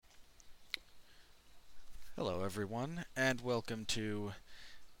Hello, everyone, and welcome to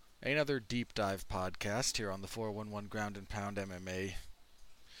another deep dive podcast here on the 411 Ground and Pound MMA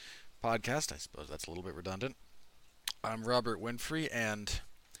podcast. I suppose that's a little bit redundant. I'm Robert Winfrey, and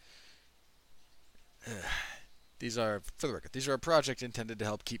these are, for the record, these are a project intended to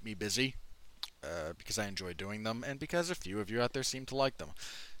help keep me busy because I enjoy doing them, and because a few of you out there seem to like them.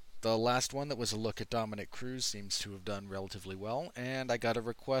 The last one that was a look at Dominic Cruz seems to have done relatively well, and I got a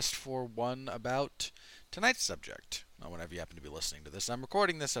request for one about tonight's subject. Now, whenever you happen to be listening to this, I'm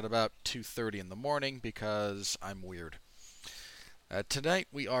recording this at about 2:30 in the morning because I'm weird. Tonight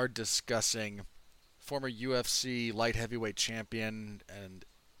we are discussing former UFC light heavyweight champion and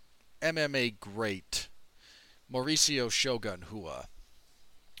MMA great Mauricio Shogun Hua.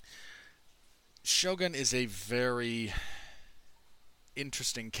 Shogun is a very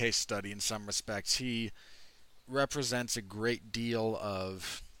interesting case study in some respects. He represents a great deal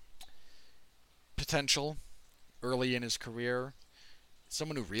of potential early in his career.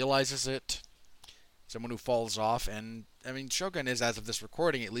 Someone who realizes it, someone who falls off, and Shogun is, as of this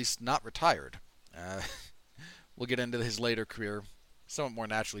recording, at least not retired. We'll get into his later career somewhat more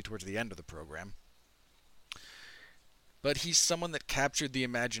naturally towards the end of the program. But he's someone that captured the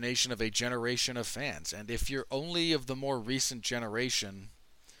imagination of a generation of fans. And if you're only of the more recent generation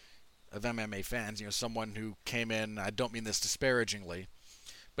of MMA fans, someone who came in, I don't mean this disparagingly,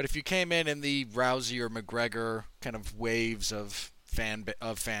 but if you came in the Rousey or McGregor kind of waves of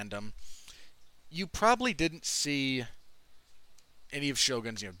fandom, you probably didn't see any of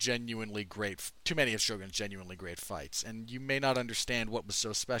Shogun's, too many of Shogun's genuinely great fights, and you may not understand what was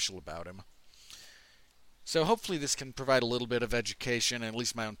so special about him. So hopefully this can provide a little bit of education and at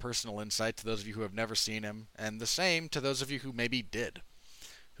least my own personal insight to those of you who have never seen him, and the same to those of you who maybe did,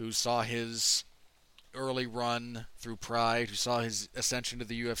 who saw his early run through Pride, who saw his ascension to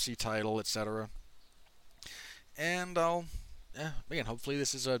the UFC title, etc. And hopefully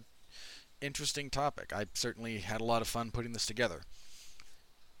this is a interesting topic. I certainly had a lot of fun putting this together.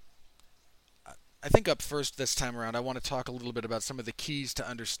 I think up first this time around I want to talk a little bit about some of the keys to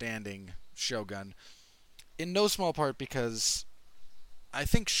understanding Shogun, in no small part because I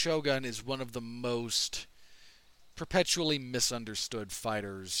think Shogun is one of the most perpetually misunderstood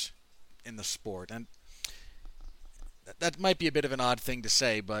fighters in the sport. And that might be a bit of an odd thing to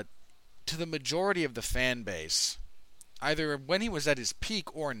say, but to the majority of the fan base, either when he was at his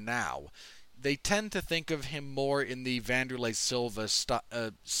peak or now, they tend to think of him more in the Vanderlei Silva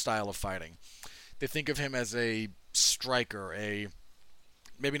style of fighting. They think of him as a striker,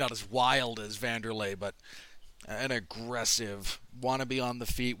 maybe not as wild as Vanderlei, but an aggressive, want to be on the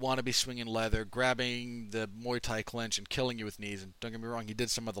feet, want to be swinging leather, grabbing the Muay Thai clinch and killing you with knees. And don't get me wrong, he did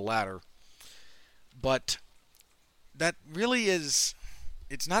some of the latter. But that really it's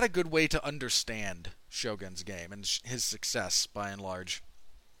not a good way to understand Shogun's game and his success by and large.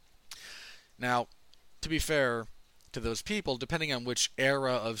 Now, to be fair to those people, depending on which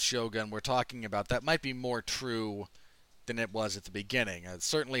era of Shogun we're talking about, that might be more true than it was at the beginning.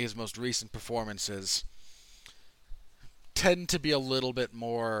 Certainly his most recent performances tend to be a little bit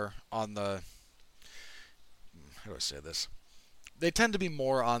more on the... How do I say this? They tend to be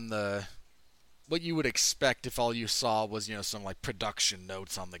more on the... what you would expect if all you saw was, some like production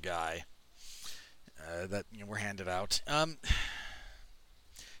notes on the guy that were handed out.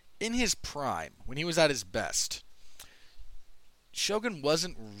 In his prime, when he was at his best, Shogun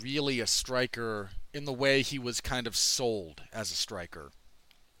wasn't really a striker in the way he was kind of sold as a striker.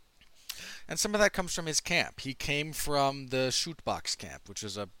 And some of that comes from his camp. He came from the Shootbox camp, which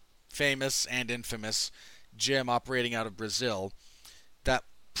is a famous and infamous gym operating out of Brazil that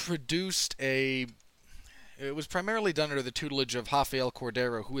produced it was primarily done under the tutelage of Rafael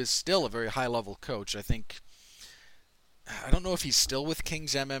Cordeiro, who is still a very high-level coach. I don't know if he's still with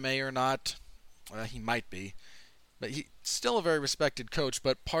King's MMA or not. He might be. But he's still a very respected coach,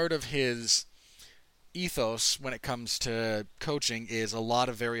 but part of his ethos when it comes to coaching is a lot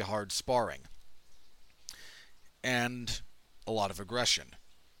of very hard sparring and a lot of aggression.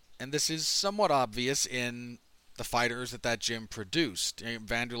 And this is somewhat obvious in the fighters that gym produced,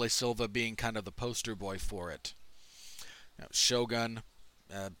 Vanderlei Silva being kind of the poster boy for it. Shogun,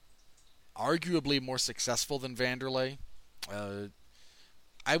 arguably more successful than Vanderlei.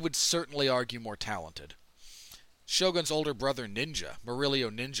 I would certainly argue more talented. Shogun's older brother Ninja, Mauricio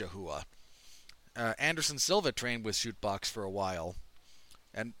Ninja Hua. Anderson Silva trained with Shootbox for a while,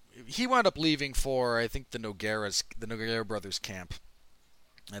 and he wound up leaving for, I think, the Nogueira brothers camp.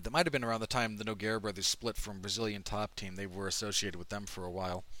 That might have been around the time the Nogueira brothers split from Brazilian Top Team. They were associated with them for a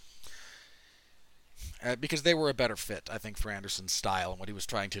while. Because they were a better fit, I think, for Anderson's style and what he was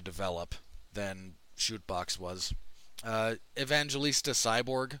trying to develop than shoot box was. Evangelista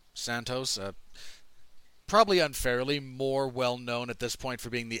Cyborg Santos, probably unfairly more well known at this point for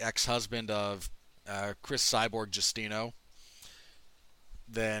being the ex-husband of Chris Cyborg Justino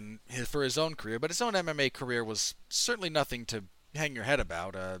than for his own career, but his own MMA career was certainly nothing to hang your head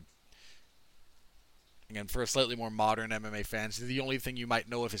about. Again, for a slightly more modern MMA fans, the only thing you might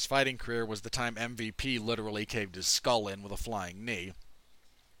know of his fighting career was the time MVP literally caved his skull in with a flying knee.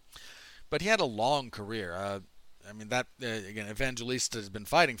 But he had a long career. Again, Evangelista has been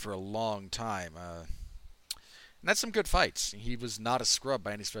fighting for a long time. And that's some good fights. He was not a scrub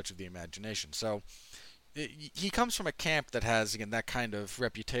by any stretch of the imagination. So he comes from a camp that has, again, that kind of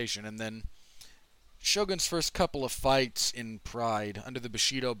reputation. And then Shogun's first couple of fights in Pride under the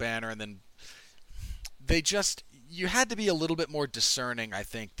Bushido banner, and then you had to be a little bit more discerning, I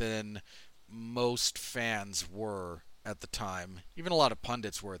think, than most fans were at the time. Even a lot of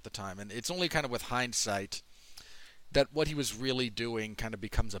pundits were at the time. And it's only kind of with hindsight that what he was really doing kind of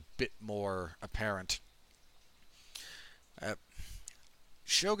becomes a bit more apparent.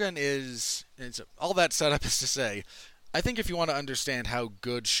 Shogun is all that setup is to say, I think if you want to understand how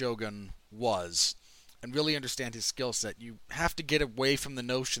good Shogun was and really understand his skill set, you have to get away from the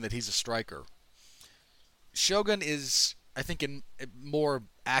notion that he's a striker. Shogun is, I think, more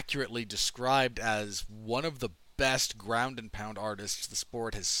accurately described as one of the best ground and pound artists the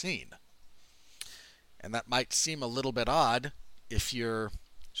sport has seen. And that might seem a little bit odd if you're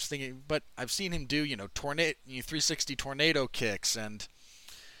just thinking, but I've seen him do, 360 tornado kicks, and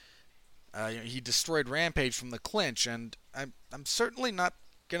he destroyed Rampage from the clinch, and I'm certainly not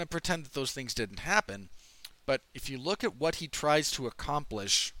going to pretend that those things didn't happen, but if you look at what he tries to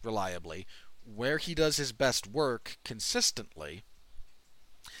accomplish reliably, where he does his best work consistently,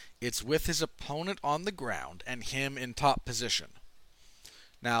 it's with his opponent on the ground and him in top position.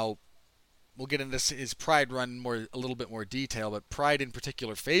 Now, we'll get into his Pride run a little bit more detail, but Pride in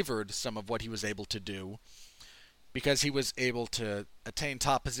particular favored some of what he was able to do because he was able to attain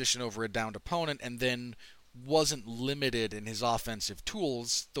top position over a downed opponent and then wasn't limited in his offensive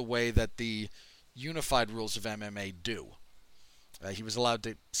tools the way that the unified rules of MMA do. He was allowed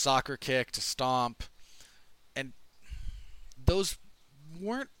to soccer kick, to stomp, and those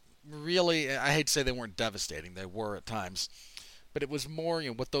weren't really, I hate to say they weren't devastating, they were at times, but it was more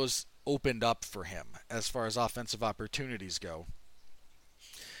what those opened up for him as far as offensive opportunities go.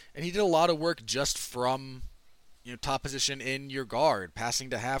 And he did a lot of work just from top position in your guard,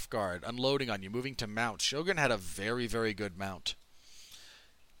 passing to half guard, unloading on you, moving to mount. Shogun had a very, very good mount.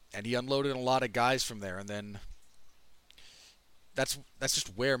 And he unloaded a lot of guys from there, and then that's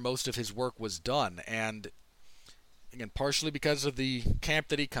just where most of his work was done. And again, partially because of the camp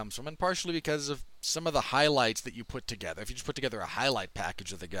that he comes from, and partially because of some of the highlights that you put together. If you just put together a highlight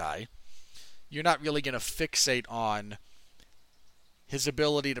package of the guy, you're not really going to fixate on his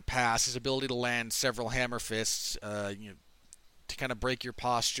ability to pass, his ability to land several hammer fists, to kind of break your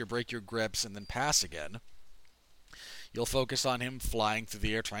posture, break your grips, and then pass again. You'll focus on him flying through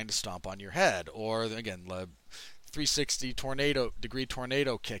the air trying to stomp on your head, or again, 360 degree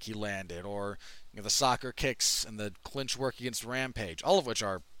tornado kick he landed, or the soccer kicks and the clinch work against Rampage, all of which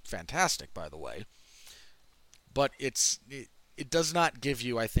are fantastic, by the way. But it does not give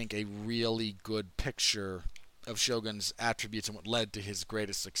you, I think, a really good picture of Shogun's attributes and what led to his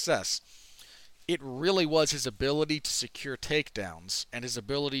greatest success. It really was his ability to secure takedowns and his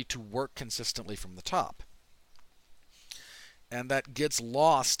ability to work consistently from the top. And that gets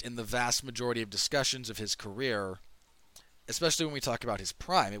lost in the vast majority of discussions of his career, especially when we talk about his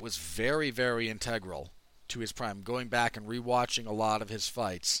prime. It was very, very integral to his prime. Going back and rewatching a lot of his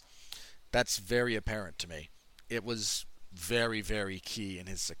fights, that's very apparent to me. It was very, very key in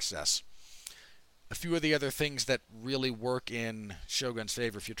his success. A few of the other things that really work in Shogun's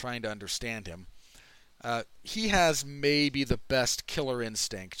favor if you're trying to understand him, he has maybe the best killer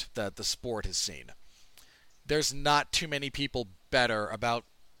instinct that the sport has seen. There's not too many people better about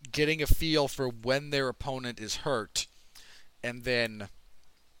getting a feel for when their opponent is hurt and then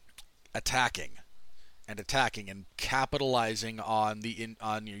attacking and capitalizing on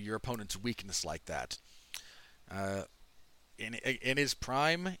your opponent's weakness like that. In his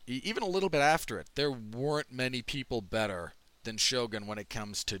prime, even a little bit after it, there weren't many people better than Shogun when it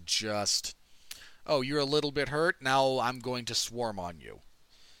comes to just, oh, you're a little bit hurt, now I'm going to swarm on you.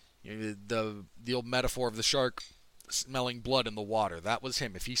 The old metaphor of the shark smelling blood in the water, that was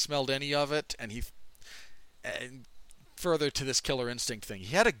him. If he smelled any of it, and further to this killer instinct thing,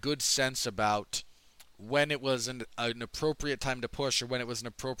 he had a good sense about when it was an appropriate time to push or when it was an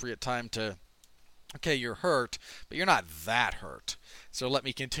appropriate time to Okay, you're hurt, but you're not that hurt. So let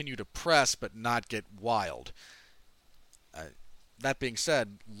me continue to press but not get wild. Uh, that being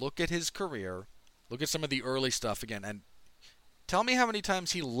said, look at his career, look at some of the early stuff again, and tell me how many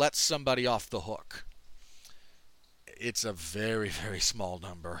times he lets somebody off the hook. It's a very, very small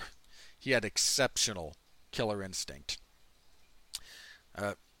number. He had exceptional killer instinct.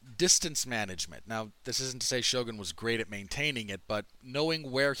 Uh, Distance management. Now, this isn't to say Shogun was great at maintaining it, but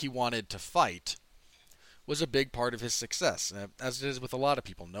knowing where he wanted to fight was a big part of his success. As it is with a lot of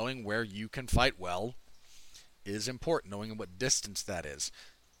people, knowing where you can fight well is important, knowing what distance that is.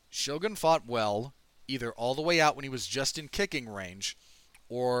 Shogun fought well, either all the way out when he was just in kicking range,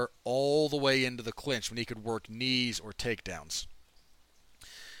 or all the way into the clinch when he could work knees or takedowns.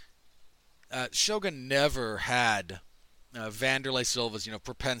 Shogun never had Vanderlei Silva's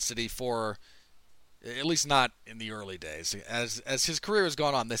propensity for, at least not in the early days. As his career has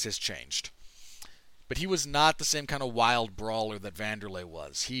gone on, this has changed. But he was not the same kind of wild brawler that Vanderlei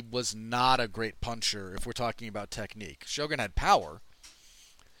was. He was not a great puncher if we're talking about technique. Shogun had power,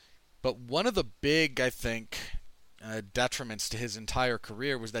 but one of the big, I think, detriments to his entire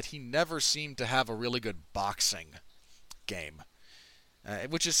career was that he never seemed to have a really good boxing game.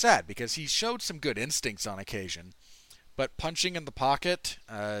 Which is sad because he showed some good instincts on occasion, but punching in the pocket,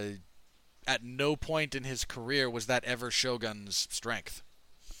 at no point in his career was that ever Shogun's strength.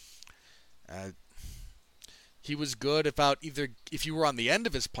 He was good about either if you were on the end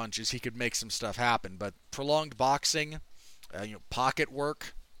of his punches, he could make some stuff happen, but prolonged boxing, pocket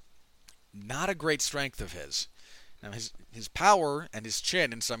work, not a great strength of his. Now his power and his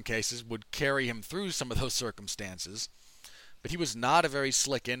chin in some cases would carry him through some of those circumstances, but he was not a very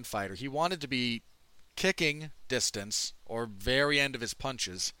slick infighter. He wanted to be kicking distance or very end of his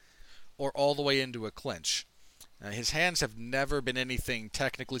punches or all the way into a clinch. His hands have never been anything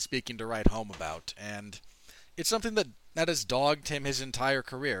technically speaking to write home about, and it's something that has dogged him his entire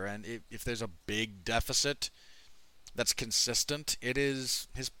career. And if there's a big deficit that's consistent, it is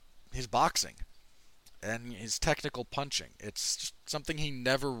his boxing and his technical punching. It's just something he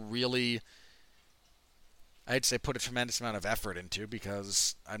never really, I'd say, put a tremendous amount of effort into,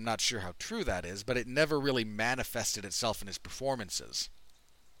 because I'm not sure how true that is, but it never really manifested itself in his performances.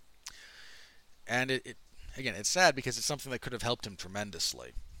 And again, it's sad because it's something that could have helped him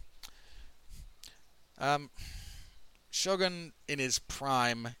tremendously. Shogun, in his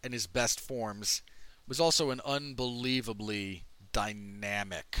prime and his best forms, was also an unbelievably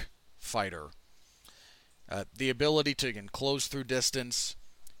dynamic fighter. The ability to, again, close through distance,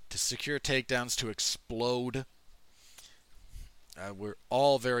 to secure takedowns, to explode, were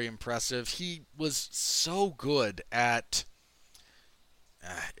all very impressive. He was so good at...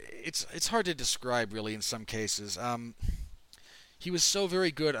 it's hard to describe, really, in some cases. He was so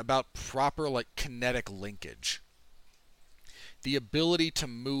very good about proper, kinetic linkage. The ability to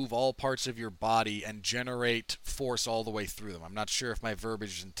move all parts of your body and generate force all the way through them. I'm not sure if my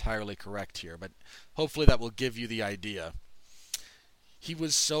verbiage is entirely correct here, but hopefully that will give you the idea. He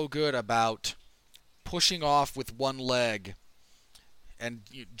was so good about pushing off with one leg and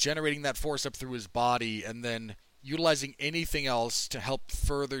generating that force up through his body, and then utilizing anything else to help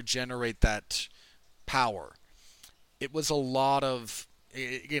further generate that power. It was a lot of,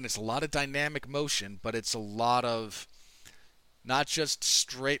 again, it's a lot of dynamic motion, but it's a lot of not just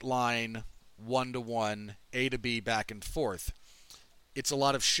straight line, one-to-one, A to B, back and forth. It's a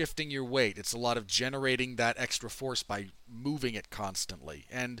lot of shifting your weight. It's a lot of generating that extra force by moving it constantly.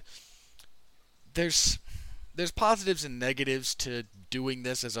 And there's positives and negatives to doing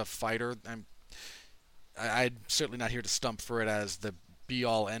this as a fighter. I'm certainly not here to stump for it as the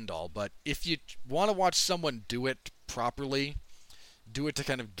be-all, end-all, but if you want to watch someone do it properly, do it to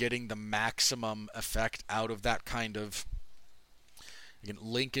kind of getting the maximum effect out of that kind of, again,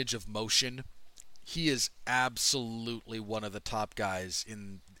 linkage of motion, he is absolutely one of the top guys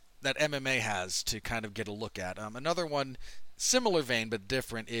in that MMA has to kind of get a look at. Another one, similar vein but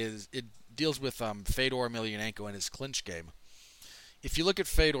different, is it deals with Fedor Emelianenko and his clinch game. If you look at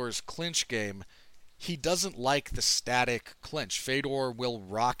Fedor's clinch game, he doesn't like the static clinch. Fedor will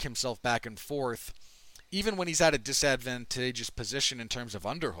rock himself back and forth, even when he's at a disadvantageous position in terms of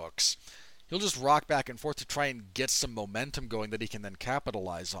underhooks. He'll just rock back and forth to try and get some momentum going that he can then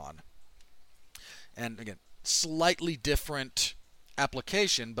capitalize on. And again, slightly different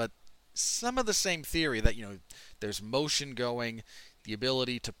application, but some of the same theory that, there's motion going, the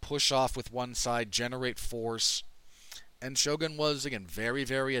ability to push off with one side, generate force. And Shogun was, again, very,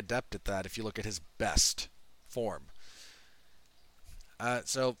 very adept at that if you look at his best form.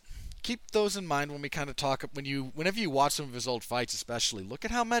 So keep those in mind when we kind of talk whenever you watch some of his old fights, especially. Look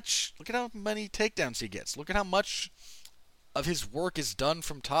at how many takedowns he gets. Look at how much of his work is done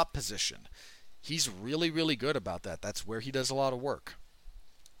from top position. He's really, really good about that. That's where he does a lot of work.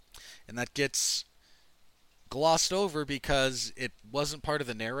 And that gets glossed over because it wasn't part of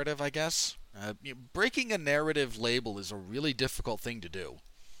the narrative, I guess. Breaking a narrative label is a really difficult thing to do.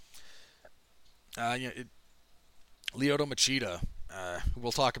 Lyoto Machida, who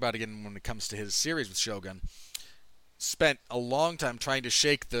we'll talk about again when it comes to his series with Shogun, spent a long time trying to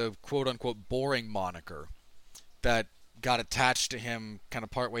shake the quote-unquote boring moniker that got attached to him kind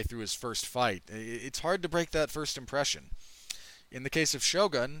of partway through his first fight. It's hard to break that first impression. In the case of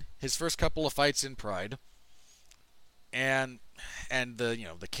Shogun, his first couple of fights in Pride, and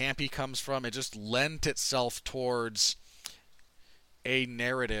the camp he comes from, it just lent itself towards a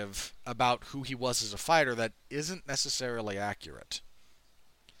narrative about who he was as a fighter that isn't necessarily accurate.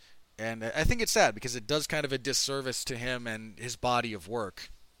 And I think it's sad because it does kind of a disservice to him and his body of work.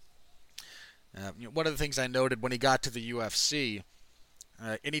 One of the things I noted when he got to the UFC,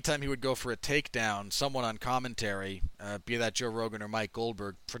 anytime he would go for a takedown, someone on commentary, be that Joe Rogan or Mike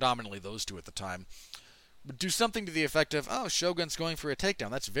Goldberg, predominantly those two at the time, would do something to the effect of, "Oh, Shogun's going for a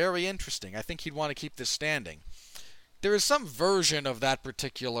takedown. That's very interesting. I think he'd want to keep this standing." There is some version of that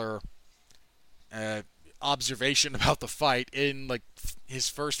particular observation about the fight in like his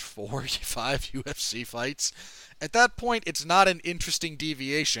first 4 or 5 UFC fights. At that point, it's not an interesting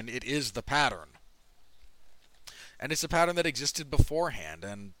deviation. It is the pattern. And it's a pattern that existed beforehand.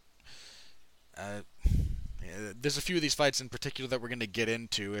 And there's a few of these fights in particular that we're going to get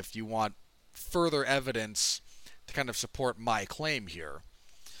into if you want further evidence to kind of support my claim here.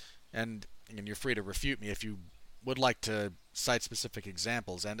 And again, you're free to refute me if you would like to cite specific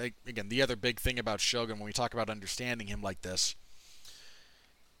examples. And again, the other big thing about Shogun when we talk about understanding him like this,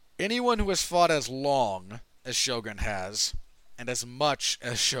 anyone who has fought as long as Shogun has, and as much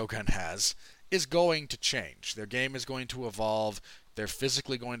as Shogun has, is going to change. Their game is going to evolve, they're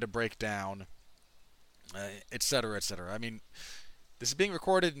physically going to break down, etc., etc. I mean, this is being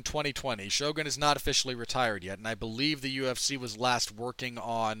recorded in 2020. Shogun is not officially retired yet, and I believe the UFC was last working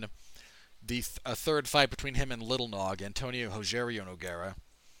on a third fight between him and Little Nog, Antonio Rogerio Nogueira.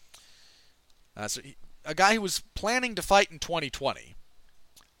 A guy who was planning to fight in 2020.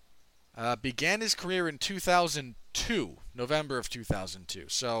 Began his career in 2002, November of 2002.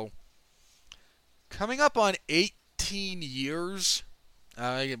 So, coming up on 18 years.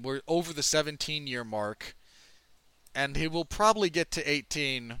 We're over the 17-year mark. And he will probably get to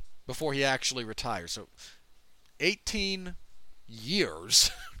 18 before he actually retires. So, 18 years,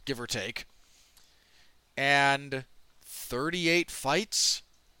 give or take. And 38 fights.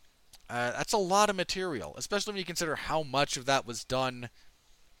 That's a lot of material, especially when you consider how much of that was done.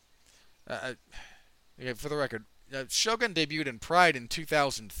 For the record, Shogun debuted in Pride in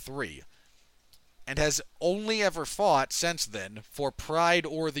 2003 and has only ever fought since then for Pride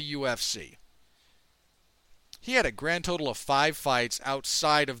or the UFC. He had a grand total of 5 fights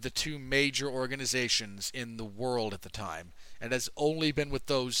outside of the 2 major organizations in the world at the time, and has only been with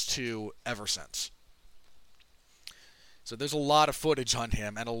those 2 ever since. So there's a lot of footage on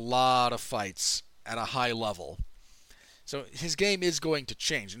him and a lot of fights at a high level. So his game is going to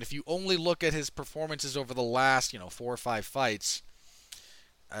change, and if you only look at his performances over the last, 4 or 5 fights,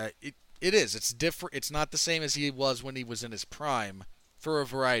 it's different. It's not the same as he was when he was in his prime, for a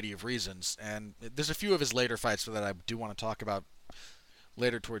variety of reasons. And there's a few of his later fights that I do want to talk about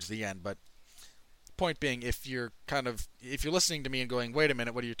later towards the end. But point being, if you're listening to me and going, "Wait a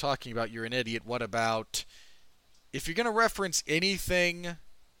minute, what are you talking about? You're an idiot." What about if you're going to reference anything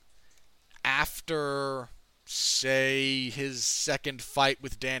after, say, his second fight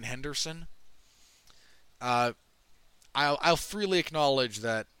with Dan Henderson, I'll freely acknowledge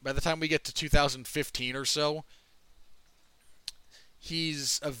that by the time we get to 2015 or so,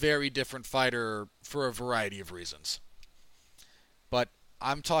 he's a very different fighter for a variety of reasons. But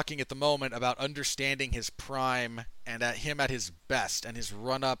I'm talking at the moment about understanding his prime and him at his best and his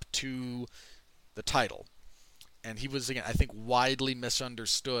run-up to the title. And he was, again, I think, widely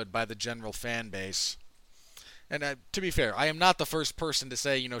misunderstood by the general fan base. And to be fair, I am not the first person to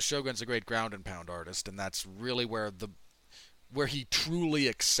say, Shogun's a great ground and pound artist, and that's really where he truly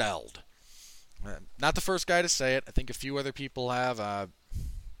excelled. Not the first guy to say it. I think a few other people have. I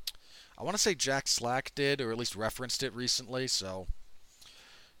want to say Jack Slack did, or at least referenced it recently, so...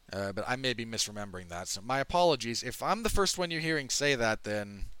 but I may be misremembering that, so my apologies. If I'm the first one you're hearing say that,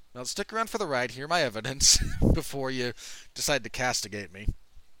 then... Well, stick around for the ride, hear my evidence, before you decide to castigate me.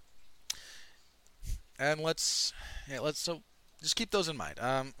 And let's just keep those in mind.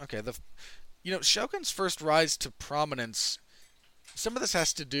 Okay, Shogun's first rise to prominence. Some of this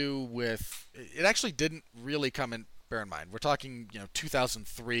has to do with it. Actually, didn't really come in. Bear in mind, we're talking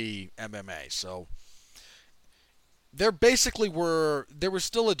 2003 MMA, so there was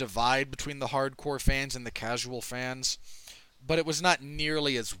still a divide between the hardcore fans and the casual fans, but it was not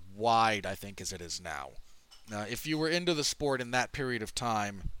nearly as wide, I think, as it is now. If you were into the sport in that period of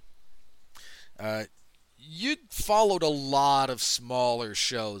time, uh, you'd followed a lot of smaller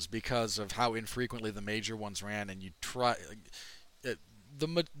shows because of how infrequently the major ones ran, and you try.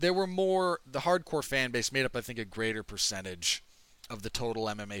 There were more. The hardcore fan base made up, I think, a greater percentage of the total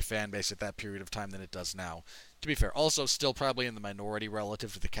MMA fan base at that period of time than it does now. To be fair, also still probably in the minority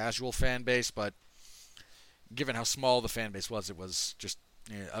relative to the casual fan base, but given how small the fan base was, it was just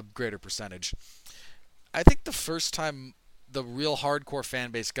a greater percentage. I think the first time the real hardcore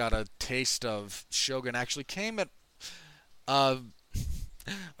fan base got a taste of Shogun actually came at uh,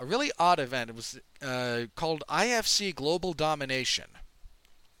 a really odd event. It was called IFC Global Domination.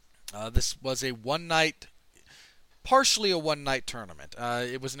 This was partially a one-night tournament.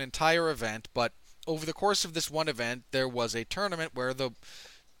 It was an entire event, but over the course of this one event, there was a tournament where the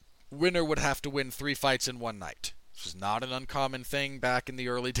winner would have to win 3 fights in one night. This was not an uncommon thing back in the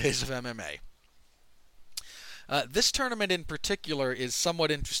early days of MMA. This tournament in particular is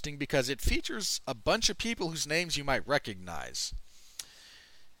somewhat interesting because it features a bunch of people whose names you might recognize.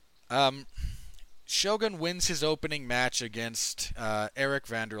 Shogun wins his opening match against Eric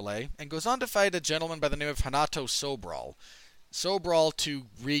Vanderlei and goes on to fight a gentleman by the name of Hanato Sobral. Sobral, to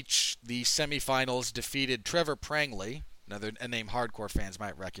reach the semifinals, defeated Trevor Prangley, a name hardcore fans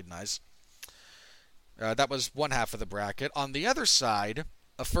might recognize. That was one half of the bracket. On the other side,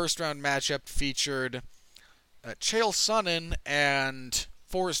 a first-round matchup featured Chael Sonnen and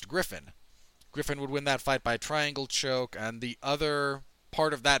Forrest Griffin. Griffin would win that fight by triangle choke, and the other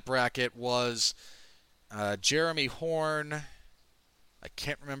part of that bracket was Jeremy Horn. I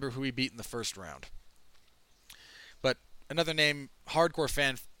can't remember who he beat in the first round. But another name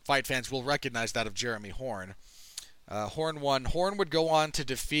hardcore fight fans will recognize, that of Jeremy Horn. Horn won. Horn would go on to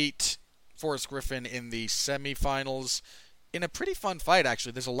defeat Forrest Griffin in the semifinals in a pretty fun fight,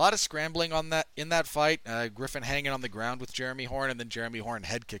 actually. There's a lot of scrambling in that fight. Griffin hanging on the ground with Jeremy Horn, and then Jeremy Horn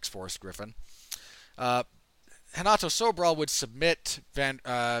head kicks Forrest Griffin. Hanato Sobral would submit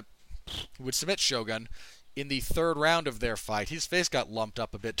Shogun in the third round of their fight. His face got lumped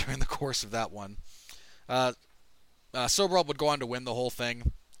up a bit during the course of that one. Sobral would go on to win the whole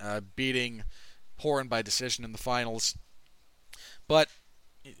thing, beating Horn by decision in the finals. But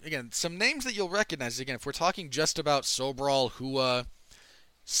again, some names that you'll recognize. Again, if we're talking just about Sobral, Hua,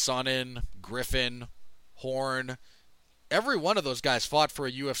 Sonnen, Griffin, Horn, every one of those guys fought for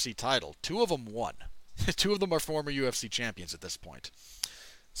a UFC title. 2 of them won. 2 of them are former UFC champions at this point.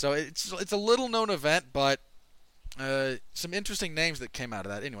 So it's a little-known event, but some interesting names that came out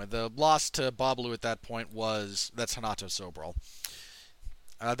of that. Anyway, the loss to Babalu at that point that's Hanato Sobral.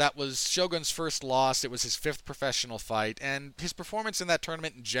 That was Shogun's first loss. It was his 5th professional fight, and his performance in that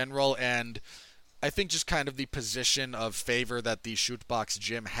tournament in general, and I think just kind of the position of favor that the Shootbox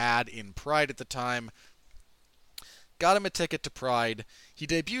gym had in Pride at the time, got him a ticket to Pride. He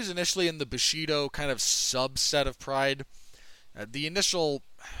debuts initially in the Bushido kind of subset of Pride. The initial,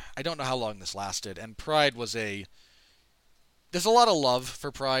 I don't know how long this lasted, and Pride was there's a lot of love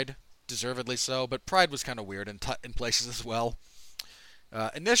for Pride, deservedly so, but Pride was kind of weird in places as well.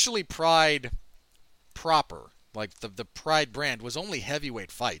 Initially, Pride proper, like the Pride brand, was only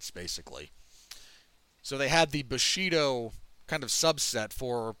heavyweight fights, basically. So they had the Bushido kind of subset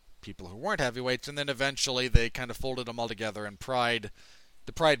for people who weren't heavyweights, and then eventually they kind of folded them all together, and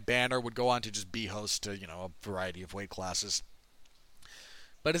the Pride banner would go on to just be host to, a variety of weight classes.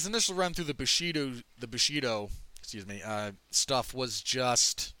 But his initial run through the Bushido, stuff was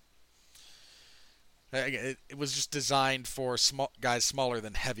just... It was just designed for guys smaller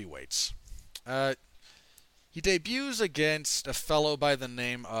than heavyweights. He debuts against a fellow by the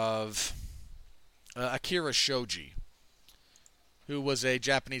name of Akira Shoji, who was a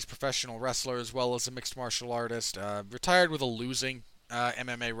Japanese professional wrestler as well as a mixed martial artist. Retired with a losing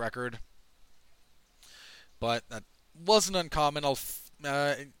MMA record, but that wasn't uncommon.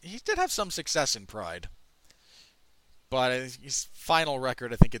 He did have some success in Pride. But his final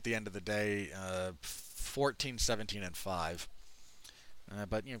record, I think, at the end of the day, 14, 17, and 5.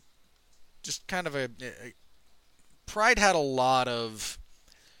 But, just kind of Pride had a lot of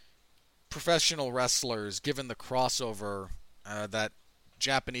professional wrestlers, given the crossover that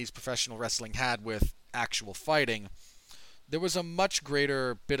Japanese professional wrestling had with actual fighting. There was a much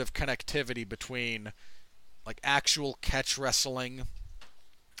greater bit of connectivity between like actual catch wrestling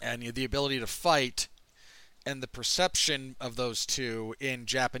and the ability to fight and the perception of those two in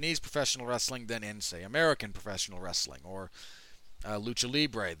Japanese professional wrestling than in, say, American professional wrestling or lucha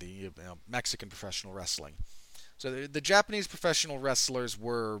libre, the Mexican professional wrestling. So the Japanese professional wrestlers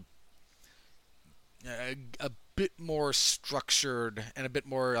were a bit more structured and a bit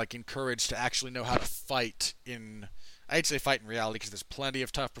more like encouraged to actually know how to fight in. I'd say fight in reality because there's plenty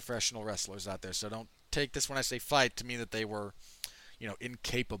of tough professional wrestlers out there. So don't take this when I say fight to mean that they were,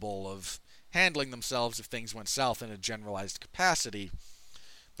 incapable of handling themselves if things went south in a generalized capacity.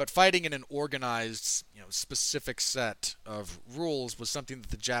 But fighting in an organized, specific set of rules was something that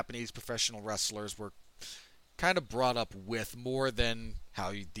the Japanese professional wrestlers were kind of brought up with more than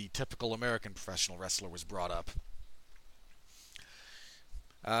how the typical American professional wrestler was brought up.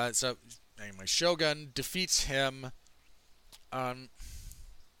 So, anyway, Shogun defeats him.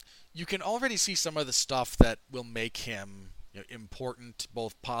 You can already see some of the stuff that will make him important,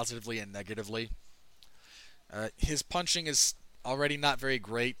 both positively and negatively. His punching is already not very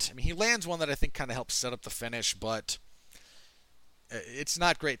great. I mean, he lands one that I think kind of helps set up the finish, but it's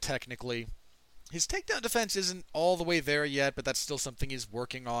not great technically. His takedown defense isn't all the way there yet, but that's still something he's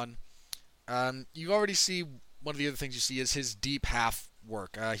working on. You already see one of the other things you see is his deep half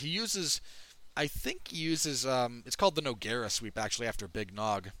work. He uses, it's called the Noguera sweep, actually, after Big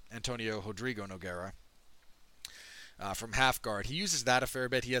Nog, Antonio Rodrigo Noguera, from half guard. He uses that a fair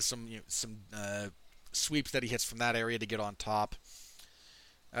bit. He has some sweeps that he hits from that area to get on top.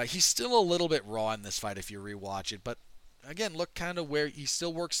 He's still a little bit raw in this fight if you rewatch it, but again, look kind of where he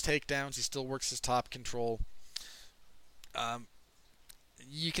still works takedowns, he still works his top control.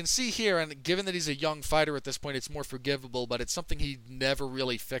 You can see here, and given that he's a young fighter at this point, it's more forgivable, but it's something he never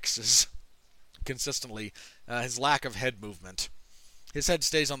really fixes consistently, his lack of head movement. His head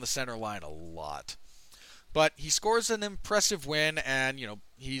stays on the center line a lot. But he scores an impressive win, and,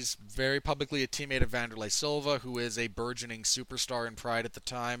 he's very publicly a teammate of Vanderlei Silva, who is a burgeoning superstar in Pride at the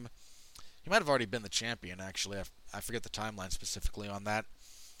time. He might have already been the champion, actually. I forget the timeline specifically on that.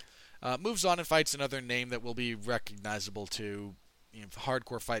 Moves on and fights another name that will be recognizable to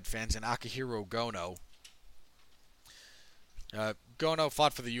hardcore fight fans in Akihiro Gono. Gono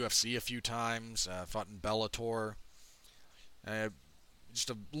fought for the UFC a few times, fought in Bellator. Just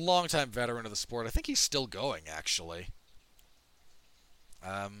a long-time veteran of the sport. I think he's still going, actually.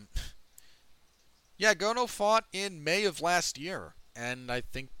 Gono fought in May of last year, and I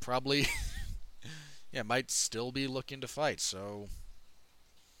think probably might still be looking to fight. So,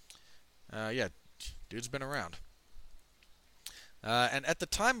 dude's been around. And at the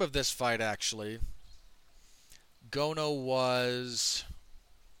time of this fight, actually, Gono was...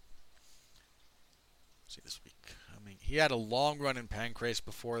 he had a long run in Pancrase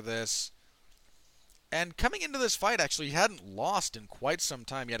before this. And coming into this fight, actually, he hadn't lost in quite some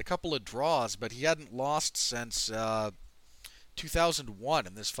time. He had a couple of draws, but he hadn't lost since 2001,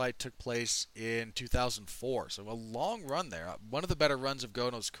 and this fight took place in 2004. So a long run there. One of the better runs of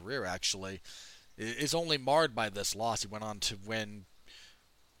Gono's career, actually, is only marred by this loss. He went on to win...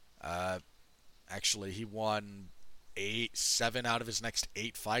 he won 7 out of his next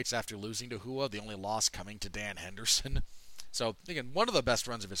 8 fights after losing to Hua, the only loss coming to Dan Henderson. So, again, one of the best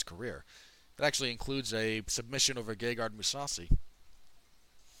runs of his career. That actually includes a submission over Gegard Mousasi.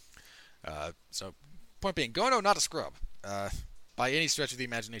 So, point being, Gono, not a scrub. By any stretch of the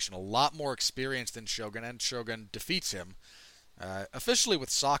imagination, a lot more experienced than Shogun, and Shogun defeats him, officially with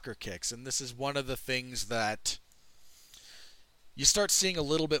soccer kicks, and this is one of the things that you start seeing a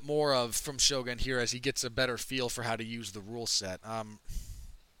little bit more of from Shogun here as he gets a better feel for how to use the rule set.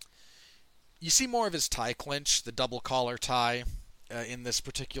 You see more of his tie clinch, the double collar tie, in this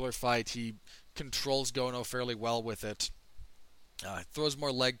particular fight. He controls Gono fairly well with it. Throws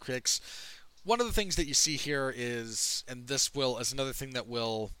more leg kicks. One of the things that you see here is, and this is another thing that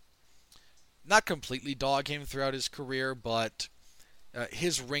will not completely dog him throughout his career, but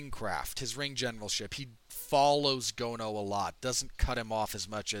his ring craft, his ring generalship. He follows Gono a lot, doesn't cut him off as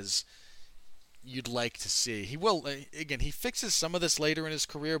much as you'd like to see. He will, again, he fixes some of this later in his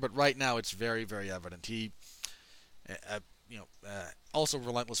career, but right now it's very, very evident. He, also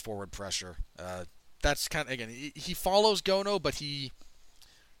relentless forward pressure. That's kind of, again, he follows Gono, but he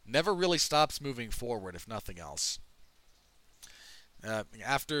never really stops moving forward, if nothing else.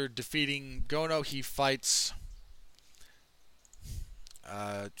 After defeating Gono, he fights...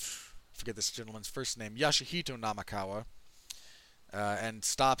 forget this gentleman's first name, Yasuhito Namakawa, and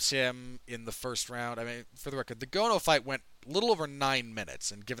stops him in the first round. I mean, for the record, the Gono fight went a little over 9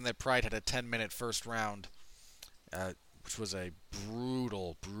 minutes, and given that Pride had a 10-minute first round, which was a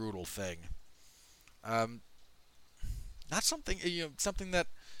brutal, brutal thing, not something something that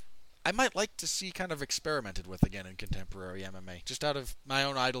I might like to see kind of experimented with again in contemporary MMA, just out of my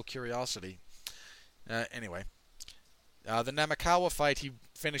own idle curiosity. Anyway, the Namikawa fight, he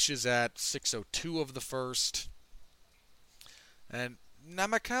finishes at 6:02 of the first. And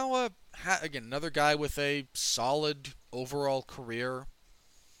Namikawa, again, another guy with a solid overall career.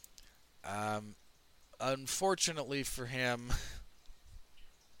 Unfortunately for him,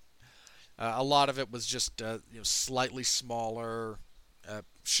 a lot of it was just slightly smaller.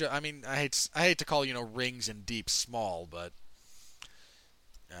 I mean, I hate to call rings and deep small, but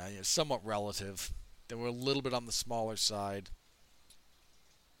somewhat relative. They were a little bit on the smaller side.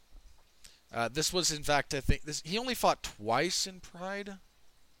 This was, in fact, I think he only fought twice in Pride.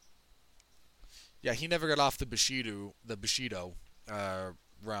 Yeah, he never got off the Bushido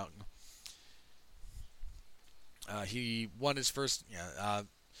rung. He won his first. Yeah,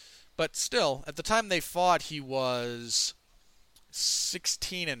 but still, at the time they fought, he was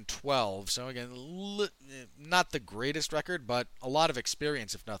 16-12. So again, not the greatest record, but a lot of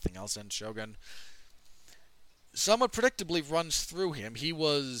experience, if nothing else. And Shogun, somewhat predictably, runs through him. He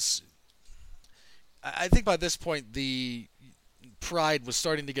was. I think by this point, the Pride was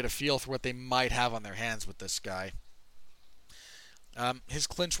starting to get a feel for what they might have on their hands with this guy. His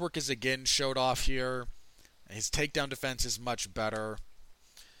clinch work is again showed off here. His takedown defense is much better.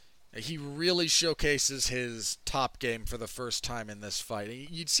 He really showcases his top game for the first time in this fight.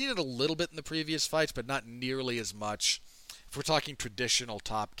 You'd seen it a little bit in the previous fights, but not nearly as much. If we're talking traditional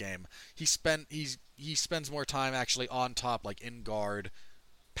top game, he spends more time actually on top, like in guard,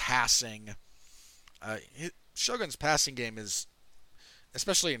 passing. Shogun's passing game is,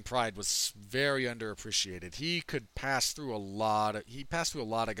 especially in Pride, was very underappreciated. He could pass through a lot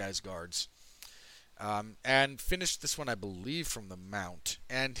of guys' guards. And finished this one, I believe, from the mount.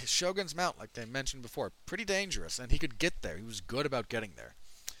 And Shogun's mount, like I mentioned before, pretty dangerous, and he could get there. He was good about getting there.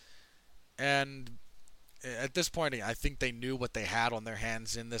 And at this point, I think they knew what they had on their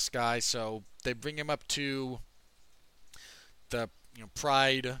hands in this guy, so they bring him up to the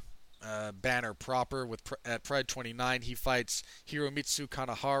Pride banner proper. At Pride 29, he fights Hiromitsu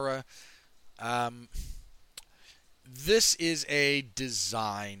Kanahara. This is a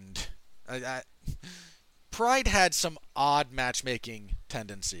designed. Pride had some odd matchmaking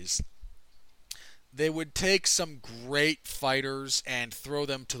tendencies. They would take some great fighters and throw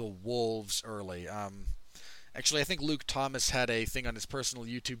them to the wolves early. Actually, I think Luke Thomas had a thing on his personal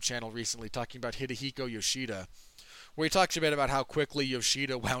YouTube channel recently talking about Hidehiko Yoshida, where he talks a bit about how quickly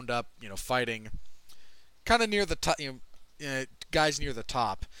Yoshida wound up, fighting kind of near the top, guys near the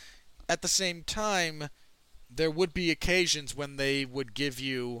top. At the same time, there would be occasions when they would give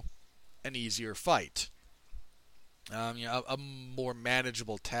you an easier fight, a more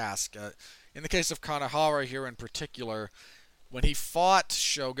manageable task. In the case of Kanahara here in particular, when he fought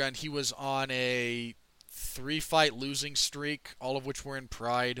Shogun, he was on a 3-fight losing streak, all of which were in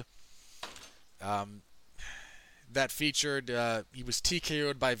Pride. That featured, he was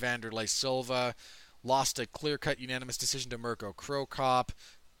TKO'd by Vanderlei Silva, lost a clear-cut unanimous decision to Mirko Krokop,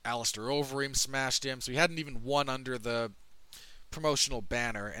 Alistair Overeem smashed him, so he hadn't even won under the promotional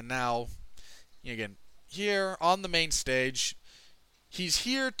banner, and now, again, here on the main stage, he's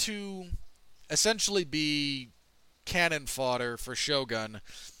here to essentially be cannon fodder for Shogun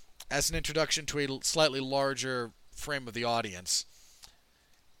as an introduction to a slightly larger frame of the audience.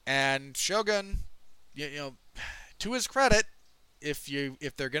 And Shogun, to his credit, if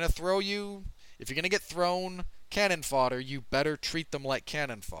they're gonna throw you, if you're gonna get thrown cannon fodder, you better treat them like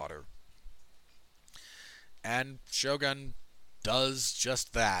cannon fodder. And Shogun does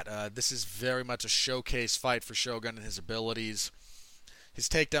just that. This is very much a showcase fight for Shogun and his abilities. His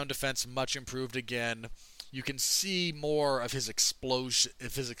takedown defense much improved again. You can see more of his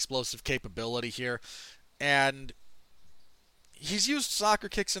explosive capability here, and he's used soccer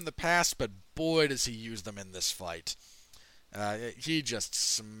kicks in the past, but boy does he use them in this fight. He just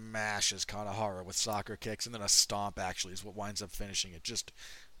smashes Kanahara with soccer kicks, and then a stomp actually is what winds up finishing it. Just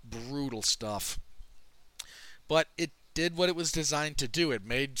brutal stuff. But it did what it was designed to do. It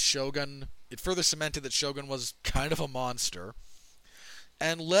further cemented that Shogun was kind of a monster,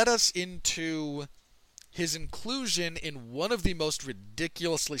 and led us into his inclusion in one of the most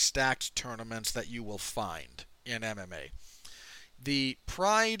ridiculously stacked tournaments that you will find in MMA. The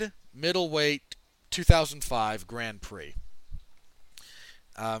Pride Middleweight 2005 Grand Prix.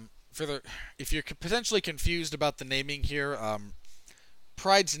 If you're potentially confused about the naming here,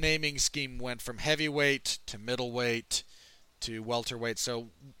 Pride's naming scheme went from heavyweight to middleweight to welterweight. So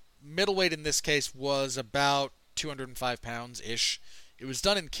middleweight in this case was about 205 pounds-ish. It was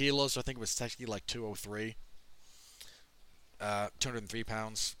done in kilos, so I think it was technically like 203. 203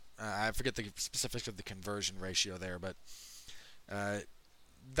 pounds. I forget the specifics of the conversion ratio there, but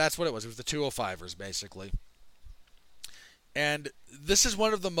that's what it was. It was the 205ers, basically. And this is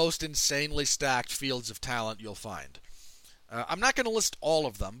one of the most insanely stacked fields of talent you'll find. I'm not going to list all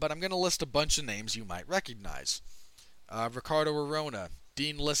of them, but I'm going to list a bunch of names you might recognize. Ricardo Arona,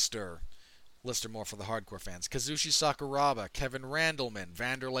 Dean Lister more for the hardcore fans, Kazushi Sakuraba, Kevin Randleman,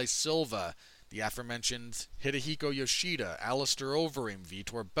 Vanderlei Silva, the aforementioned Hidehiko Yoshida, Alistair Overeem,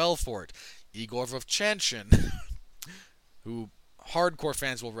 Vitor Belfort, Igor Vovchanchin, who hardcore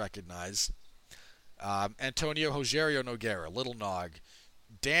fans will recognize, Antonio Rogerio Nogueira, Little Nog,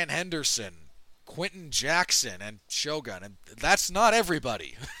 Dan Henderson, Quentin Jackson, and Shogun. And that's not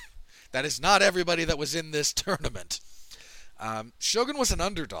everybody. That is not everybody that was in this tournament. Shogun was an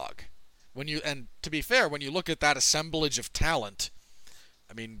underdog. And to be fair, when you look at that assemblage of talent,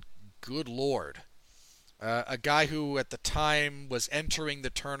 I mean, good lord. A guy who at the time was entering the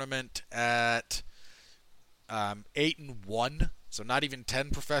tournament at 8-1, so not even 10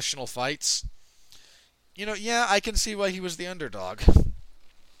 professional fights. Yeah, I can see why he was the underdog.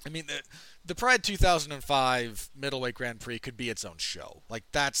 I mean, the Pride 2005 Middleweight Grand Prix could be its own show. Like,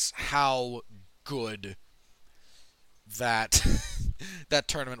 that's how good that that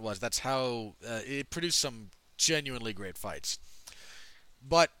tournament was. That's how it produced some genuinely great fights.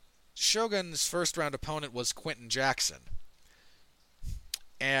 But Shogun's first round opponent was Quentin Jackson.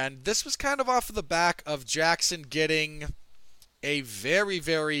 And this was kind of off of the back of Jackson getting a very,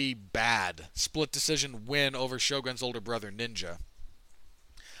 very bad split decision win over Shogun's older brother, Ninja.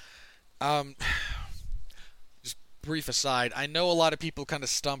 Just brief aside, I know a lot of people kind of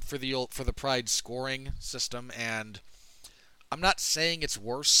stump for the Pride scoring system, and I'm not saying it's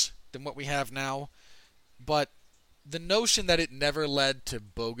worse than what we have now, but the notion that it never led to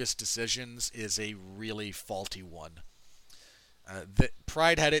bogus decisions is a really faulty one.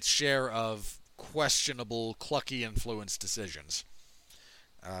 Pride had its share of questionable, clucky influence decisions.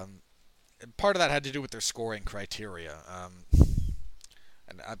 And part of that had to do with their scoring criteria.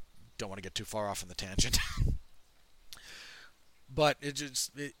 And I don't want to get too far off on the tangent. But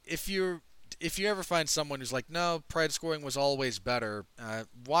if you ever find someone who's like, no, Pride scoring was always better,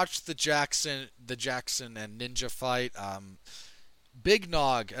 watch the Jackson and Ninja fight. Big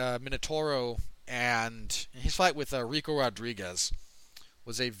Nog, Minotauro, and his fight with Rico Rodriguez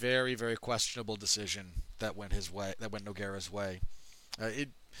was a very, very questionable decision that went Nogueira's way.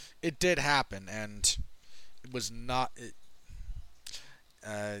 It did happen, and it was not.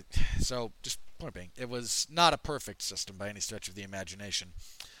 So, just point being, it was not a perfect system by any stretch of the imagination.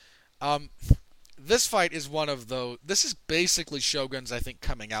 This fight is one of those. This is basically Shogun's, I think,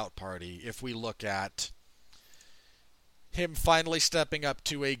 coming out party. If we look at him finally stepping up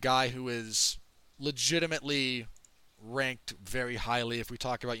to a guy who is legitimately ranked very highly, if we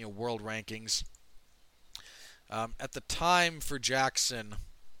talk about world rankings. At the time for Jackson,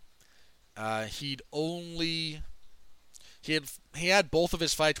 he had both of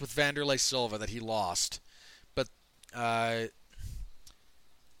his fights with Vanderlei Silva that he lost, but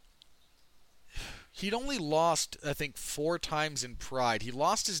he'd only lost, I think, 4 times in Pride. He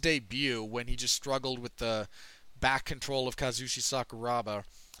lost his debut when he just struggled with the back control of Kazushi Sakuraba.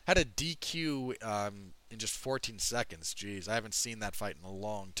 Had a DQ in just 14 seconds. Jeez, I haven't seen that fight in a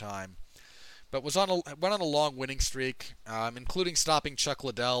long time. But went on a long winning streak, including stopping Chuck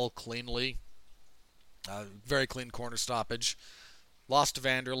Liddell cleanly. Very clean corner stoppage. Lost to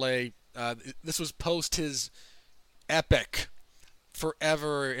Vanderlei. This was post his epic,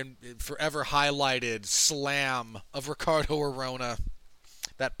 forever highlighted slam of Ricardo Arona.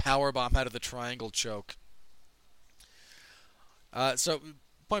 That powerbomb out of the triangle choke. So,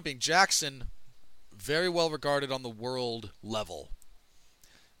 point being, Jackson, very well regarded on the world level.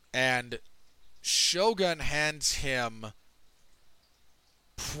 And Shogun hands him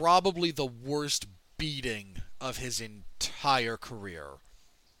probably the worst beating of his entire career.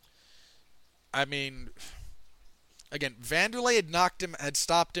 I mean, again, Vanderlei had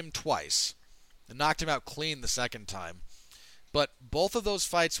stopped him twice, and knocked him out clean the second time. But both of those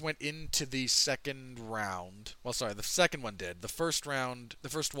fights went into the second round. Well, sorry, the second one did. The first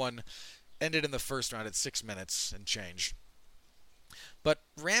one ended in the first round at 6 minutes and change. But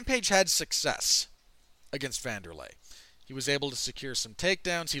Rampage had success against Vanderlei. He was able to secure some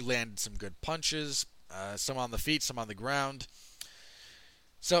takedowns. He landed some good punches, some on the feet, some on the ground.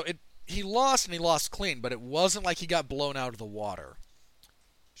 So he lost, and he lost clean, but it wasn't like he got blown out of the water.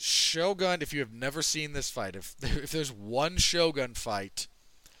 Shogun, if you have never seen this fight, if there's one Shogun fight,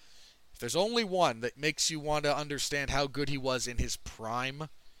 if there's only one that makes you want to understand how good he was in his prime,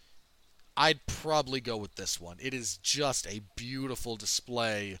 I'd probably go with this one. It is just a beautiful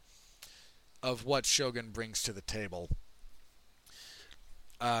display of what Shogun brings to the table.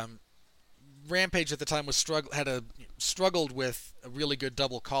 Um, Rampage at the time was struggled with a really good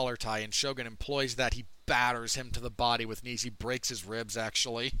double collar tie, and Shogun employs that. He batters him to the body with knees. He breaks his ribs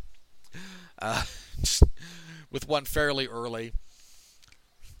actually, uh, with one fairly early.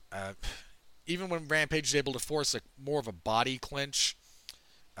 Uh, Even when Rampage is able to force more of a body clinch,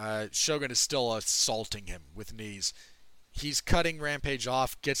 Shogun is still assaulting him with knees. He's cutting Rampage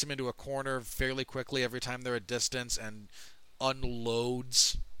off, gets him into a corner fairly quickly every time they're at distance, and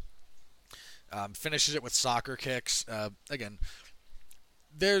unloads. Finishes it with soccer kicks. Again,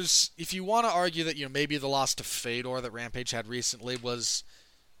 if you want to argue that maybe the loss to Fedor that Rampage had recently was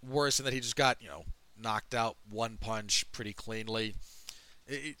worse and that he just got knocked out one punch pretty cleanly.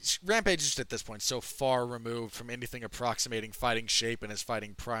 Rampage is at this point so far removed from anything approximating fighting shape in his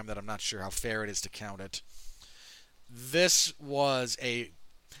fighting prime that I'm not sure how fair it is to count it. This was a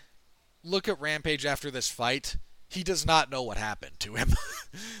look at Rampage after this fight. He does not know what happened to him.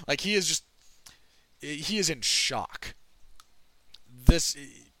 Like he is in shock. I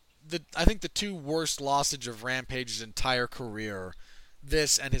think the two worst losses of Rampage's entire career,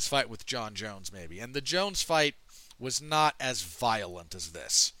 this and his fight with John Jones maybe. And the Jones fight was not as violent as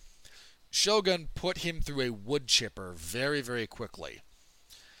this. Shogun put him through a wood chipper very, very quickly.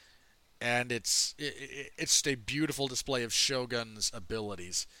 And it's just a beautiful display of Shogun's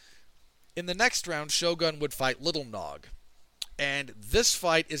abilities. In the next round, Shogun would fight Little Nog. And this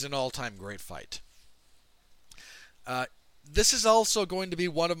fight is an all-time great fight. This is also going to be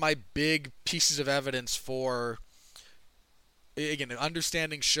one of my big pieces of evidence for, again,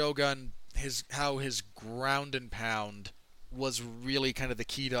 understanding Shogun, how his ground and pound was really kind of the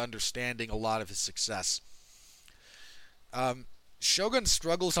key to understanding a lot of his success. Shogun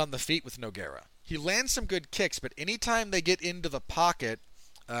struggles on the feet with Nogueira. He lands some good kicks, but anytime they get into the pocket,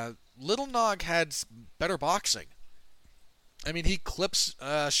 Little Nog had better boxing. I mean, he clips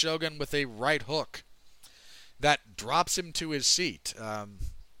Shogun with a right hook that drops him to his seat.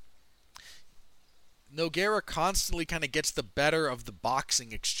 Nogueira constantly kind of gets the better of the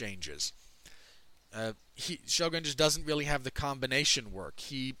boxing exchanges. Shogun just doesn't really have the combination work.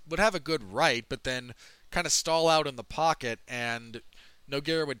 He would have a good right, but then kind of stall out in the pocket, and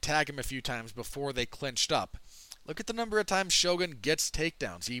Nogueira would tag him a few times before they clinched up. Look at the number of times Shogun gets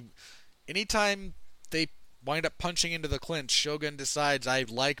takedowns. Anytime they wind up punching into the clinch, Shogun decides, I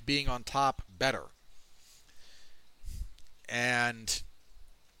like being on top better. And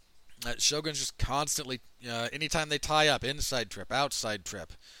Shogun's just constantly, anytime they tie up, inside trip, outside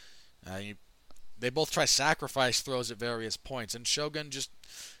trip. They both try sacrifice throws at various points, and Shogun just,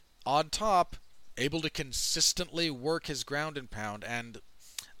 on top, able to consistently work his ground and pound. And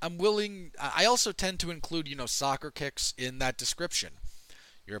I also tend to include, soccer kicks in that description.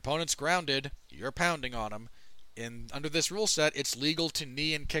 Your opponent's grounded, you're pounding on him. Under this rule set, it's legal to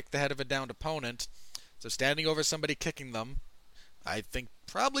knee and kick the head of a downed opponent. So standing over somebody kicking them, I think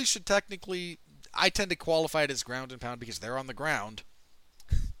probably should technically, I tend to qualify it as ground and pound because they're on the ground,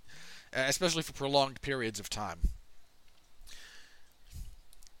 especially for prolonged periods of time.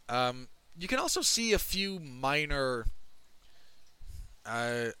 You can also see a few minor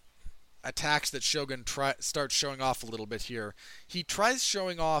attacks that Shogun starts showing off a little bit here. He tries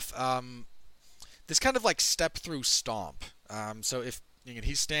showing off this kind of like step-through stomp. So if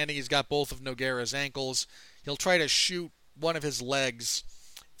he's standing, he's got both of Nogueira's ankles, he'll try to shoot one of his legs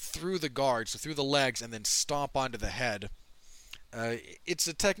through the guard, so through the legs, and then stomp onto the head. It's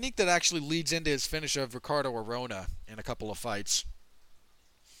a technique that actually leads into his finish of Ricardo Arona in a couple of fights.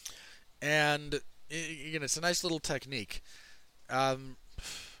 And again, it's a nice little technique.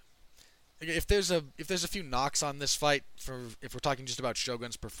 If there's a few knocks on this fight, if we're talking just about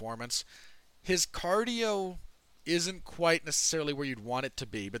Shogun's performance, his cardio isn't quite necessarily where you'd want it to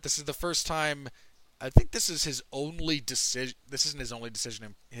be. But this is the first time. I think this is his only decision. This isn't his only decision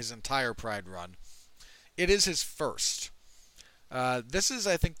in his entire Pride run. It is his first. This is,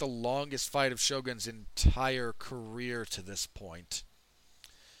 I think, the longest fight of Shogun's entire career to this point.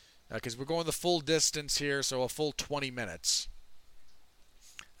 Because we're going the full distance here, so a full 20 minutes.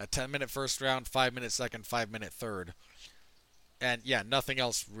 A 10-minute first round, 5-minute second, 5-minute third. And yeah, nothing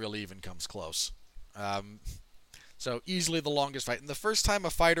else really even comes close. So easily the longest fight. And the first time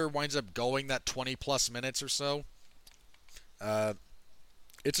a fighter winds up going that 20-plus minutes or so,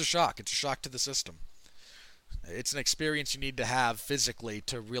 it's a shock. It's a shock to the system. It's an experience you need to have physically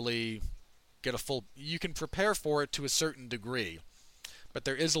to really get a full... You can prepare for it to a certain degree, but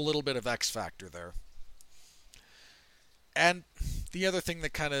there is a little bit of X factor there. And The other thing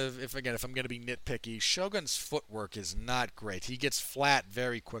that kind of, if I'm going to be nitpicky, Shogun's footwork is not great. He gets flat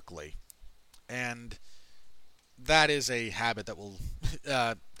very quickly, and that is a habit that will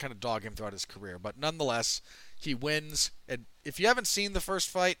kind of dog him throughout his career. But nonetheless, he wins. And if you haven't seen the first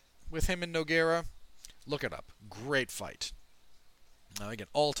fight with him and Nogueira, look it up. Great fight. Again,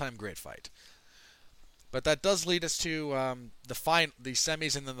 all-time great fight. But that does lead us to the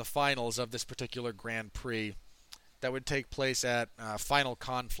semis and then the finals of this particular Grand Prix that would take place at Final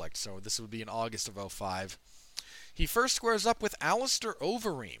Conflict. So this would be in August of '05. He first squares up with Alistair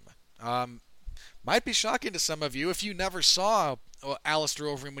Overeem. Might be shocking to some of you if you never saw Alistair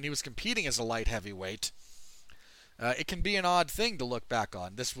Overeem when he was competing as a light heavyweight. It can be an odd thing to look back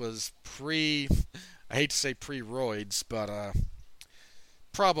on. This was I hate to say pre-roids, but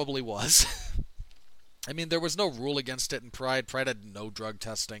probably was. I mean, there was no rule against it in Pride. Pride had no drug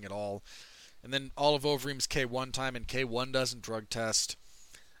testing at all. And then all of Overeem's K1 time, and K1 doesn't drug test.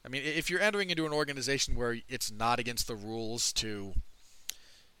 I mean, if you're entering into an organization where it's not against the rules to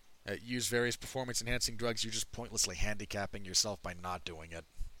use various performance-enhancing drugs, you're just pointlessly handicapping yourself by not doing it.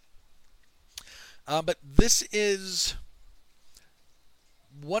 But this is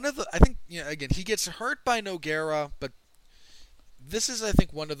one of the... I think, again, he gets hurt by Nogueira, but this is, I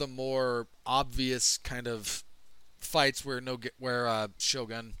think, one of the more obvious kind of fights where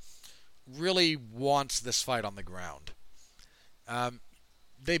Shogun really wants this fight on the ground.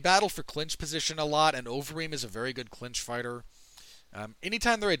 They battle for clinch position a lot, and Overeem is a very good clinch fighter.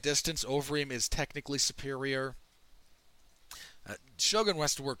 Anytime they're at distance, Overeem is technically superior. Shogun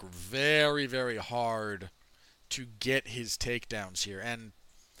has to work very, very hard to get his takedowns here, and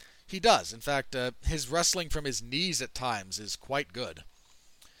he does. In fact, his wrestling from his knees at times is quite good.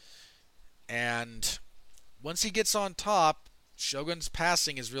 And once he gets on top, Shogun's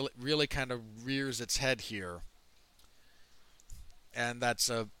passing is really kind of rears its head here. And that's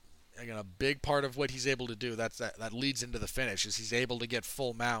a big part of what he's able to do. That leads into the finish, is he's able to get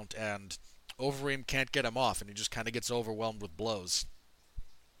full mount, and Overeem can't get him off, and he just kind of gets overwhelmed with blows.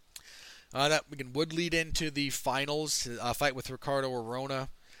 That would lead into the finals, a fight with Ricardo Arona,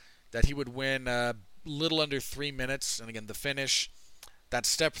 that he would win a little under 3 minutes. And again, the finish, that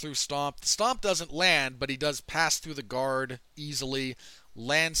step-through stomp. The stomp doesn't land, but he does pass through the guard easily,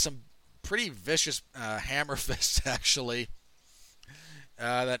 lands some pretty vicious hammer fists, actually,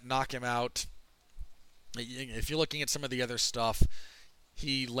 that knock him out. If you're looking at some of the other stuff,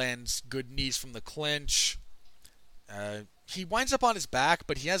 he lands good knees from the clinch. He winds up on his back,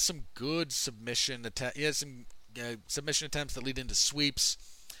 but he has some good submission attempts. He has some submission attempts that lead into sweeps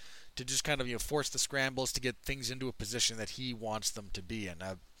to just kind of force the scrambles to get things into a position that he wants them to be in.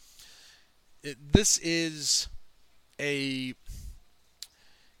 This is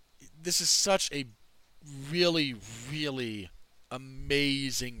such a really, really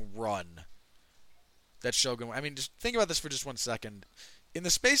amazing run that Shogun... I mean, just think about this for just 1 second. In the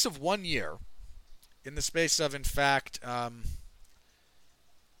space of 1 year, in the space of, in fact,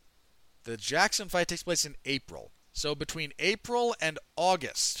 the Jackson fight takes place in April. So between April and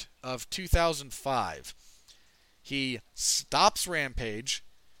August of 2005, he stops Rampage,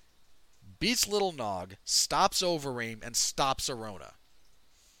 beats Little Nog, stops Overeem, and stops Arona.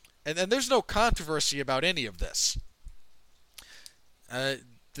 And there's no controversy about any of this. The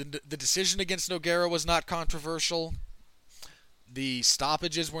decision against Nogueira was not controversial. The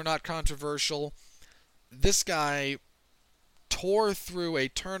stoppages were not controversial. This guy tore through a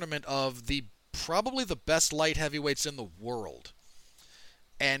tournament of probably the best light heavyweights in the world.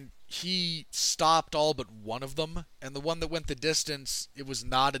 And he stopped all but one of them. And the one that went the distance, it was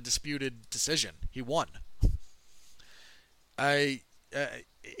not a disputed decision. He won. It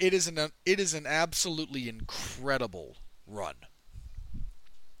is an absolutely incredible run.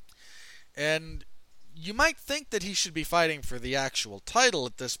 And you might think that he should be fighting for the actual title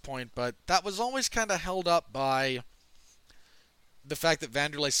at this point, but that was always kind of held up by the fact that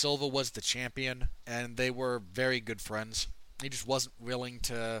Vanderlei Silva was the champion, and they were very good friends. He just wasn't willing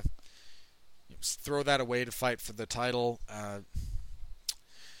to throw that away to fight for the title. I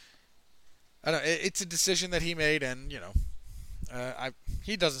don't know, it's a decision that he made, and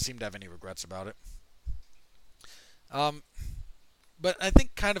he doesn't seem to have any regrets about it. But I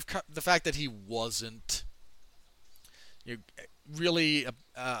think kind of the fact that he wasn't really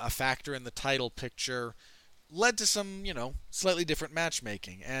a factor in the title picture led to some, slightly different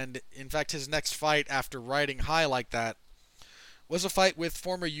matchmaking. And in fact, his next fight after riding high like that was a fight with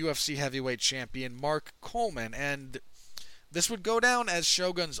former UFC heavyweight champion Mark Coleman. And this would go down as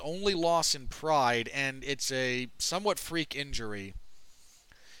Shogun's only loss in Pride, and it's a somewhat freak injury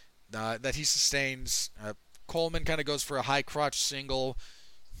that he sustains. Coleman kind of goes for a high crotch single.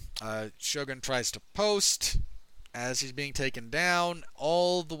 Shogun tries to post. As he's being taken down,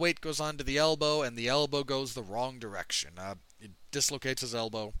 all the weight goes onto the elbow, and the elbow goes the wrong direction. It dislocates his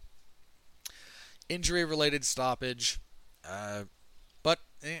elbow. Injury-related stoppage, but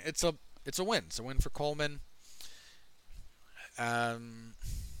it's a win. It's a win for Coleman.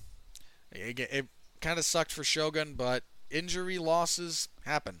 It kind of sucked for Shogun, but injury losses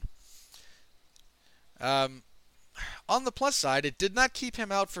happen. On the plus side, it did not keep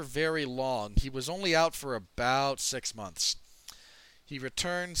him out for very long. He was only out for about 6 months. He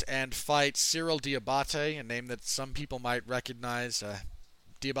returns and fights Cyril Diabate, a name that some people might recognize.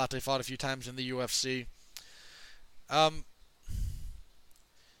 Diabate fought a few times in the UFC.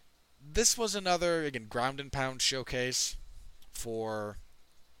 This was another, again, ground and pound showcase for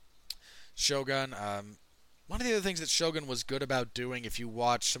Shogun. One of the other things that Shogun was good about doing, if you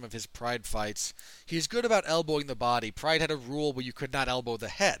watch some of his Pride fights, he's good about elbowing the body. Pride had a rule where you could not elbow the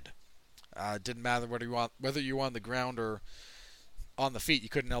head. It didn't matter whether you were on the ground or on the feet, you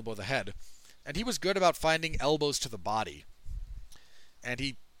couldn't elbow the head. And he was good about finding elbows to the body. And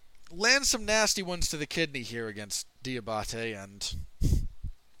he lands some nasty ones to the kidney here against Diabate, and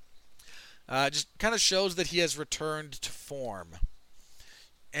just kind of shows that he has returned to form.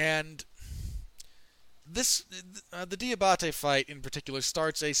 And the Diabate fight in particular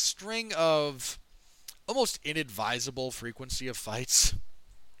starts a string of almost inadvisable frequency of fights.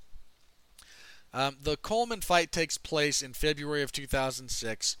 The Coleman fight takes place in February of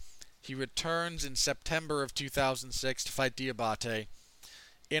 2006. He returns in September of 2006 to fight Diabate.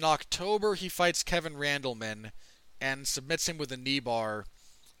 In October, he fights Kevin Randleman and submits him with a knee bar.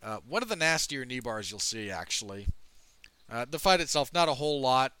 One of the nastier knee bars you'll see, actually. The fight itself, not a whole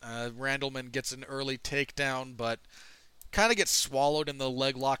lot. Randleman gets an early takedown, but kind of gets swallowed in the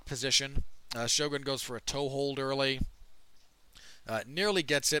leg lock position. Shogun goes for a toe hold early. Nearly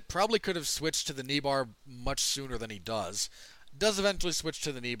gets it. Probably could have switched to the knee bar much sooner than he does. Does eventually switch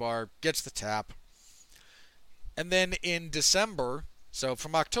to the knee bar, gets the tap. And then in December, so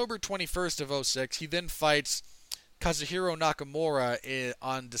from October 21st of 2006, he then fights Kazuhiro Nakamura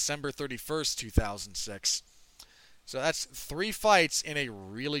on December 31st, 2006. So that's 3 fights in a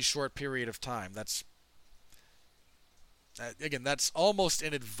really short period of time. That's almost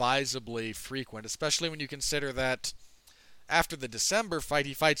inadvisably frequent, especially when you consider that after the December fight,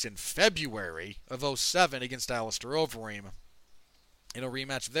 he fights in February of 2007 against Alistair Overeem in a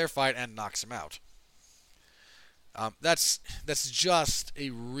rematch of their fight and knocks him out. That's just a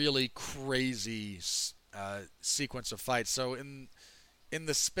really crazy sequence of fights. So in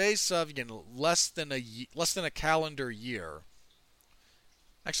the space of, again, less than a calendar year.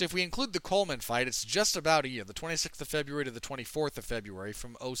 Actually, if we include the Coleman fight, it's just about a year. The 26th of February to the 24th of February,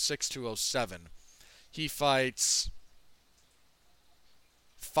 from 2006 to 2007. He fights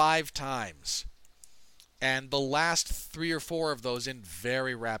 5 times. And the last 3 or 4 of those in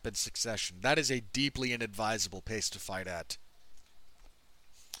very rapid succession. That is a deeply inadvisable pace to fight at.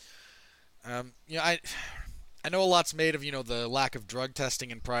 I know a lot's made of, the lack of drug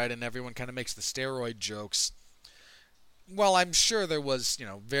testing in Pride, and everyone kind of makes the steroid jokes. Well, I'm sure there was,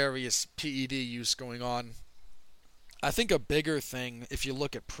 various PED use going on. I think a bigger thing, if you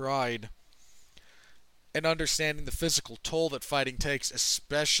look at Pride, and understanding the physical toll that fighting takes,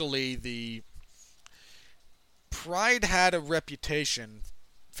 especially the... Pride had a reputation,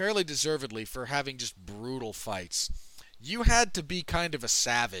 fairly deservedly, for having just brutal fights. You had to be kind of a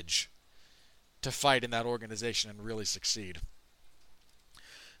savage to fight in that organization and really succeed.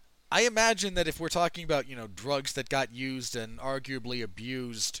 I imagine that if we're talking about, drugs that got used and arguably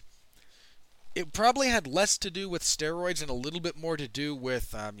abused, it probably had less to do with steroids and a little bit more to do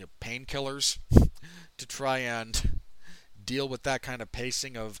with painkillers to try and deal with that kind of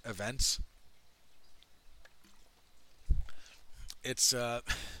pacing of events. It's again,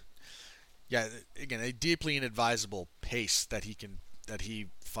 a deeply inadvisable pace that he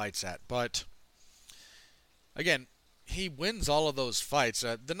fights at, but again, he wins all of those fights.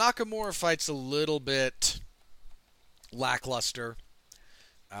 The Nakamura fight's a little bit lackluster.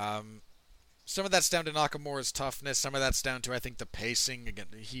 Some of that's down to Nakamura's toughness. Some of that's down to, I think, the pacing. Again,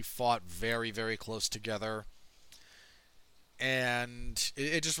 he fought very, very close together. And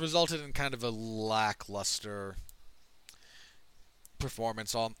it just resulted in kind of a lackluster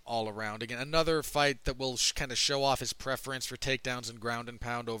performance all around. Again, another fight that will kind of show off his preference for takedowns and ground and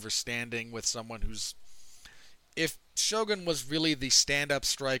pound over standing with someone who's... If Shogun was really the stand-up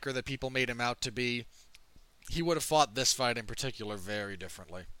striker that people made him out to be, he would have fought this fight in particular very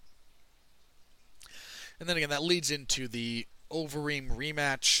differently. And then again, that leads into the Overeem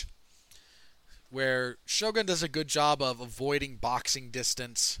rematch. where Shogun does a good job of avoiding boxing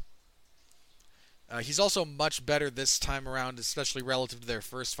distance. He's also much better this time around, especially relative to their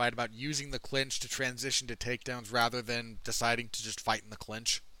first fight, about using the clinch to transition to takedowns rather than deciding to just fight in the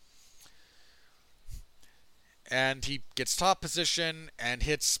clinch. And he gets top position and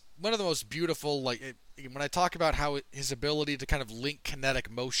hits one of the most beautiful, when I talk about how his ability to kind of link kinetic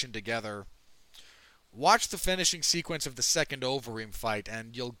motion together, watch the finishing sequence of the second Overeem fight,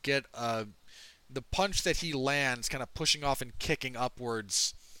 and you'll get the punch that he lands, kind of pushing off and kicking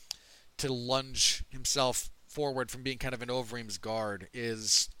upwards to lunge himself forward from being kind of an Overeem's guard,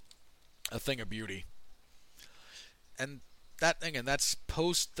 is a thing of beauty. And that's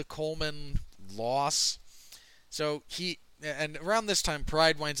post the Coleman loss. So and around this time,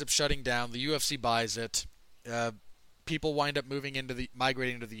 Pride winds up shutting down. The UFC buys it. People wind up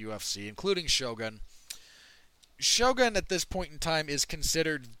migrating to the UFC, including Shogun. Shogun at this point in time is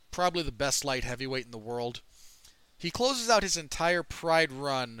considered probably the best light heavyweight in the world. He closes out his entire Pride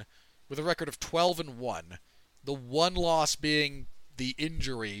run with a record of 12-1. The one loss being the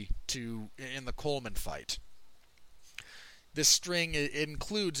injury in the Coleman fight. This string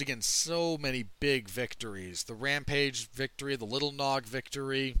includes, again, so many big victories. The Rampage victory, the Little Nog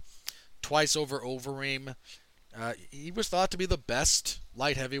victory, twice over Overeem. He was thought to be the best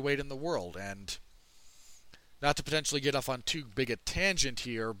light heavyweight in the world, and not to potentially get off on too big a tangent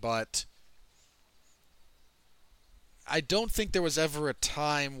here, but I don't think there was ever a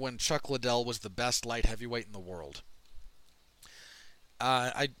time when Chuck Liddell was the best light heavyweight in the world.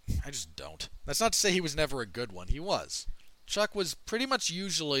 I just don't. That's not to say he was never a good one. He was. Chuck was pretty much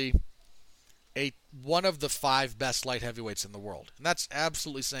usually one of the 5 best light heavyweights in the world. And that's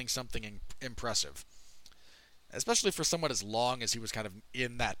absolutely saying something impressive. Especially for someone as long as he was kind of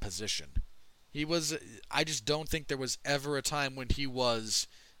in that position. I just don't think there was ever a time when he was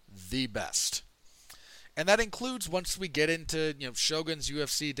the best. And that includes once we get into Shogun's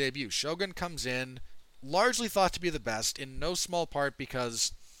UFC debut. Shogun comes in, largely thought to be the best, in no small part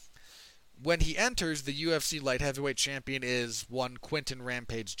because when he enters, the UFC light heavyweight champion is one Quinton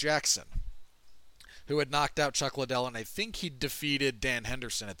Rampage Jackson, who had knocked out Chuck Liddell, and I think he defeated Dan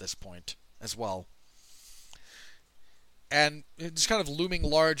Henderson at this point as well. And it's kind of looming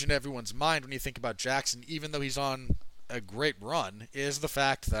large in everyone's mind when you think about Jackson, even though he's on a great run, is the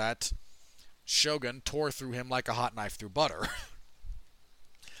fact that Shogun tore through him like a hot knife through butter.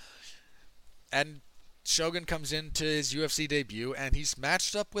 And Shogun comes into his UFC debut, and he's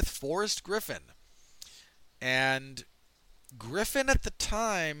matched up with Forrest Griffin. And Griffin at the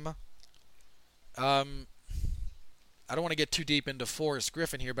time, I don't want to get too deep into Forrest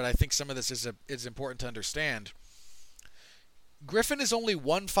Griffin here, but I think some of this is important to understand. Griffin is only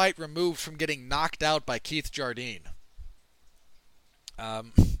one fight removed from getting knocked out by Keith Jardine.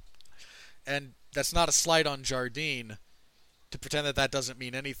 And that's not a slight on Jardine to pretend that doesn't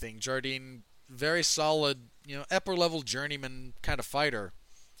mean anything. Jardine, very solid, upper-level journeyman kind of fighter.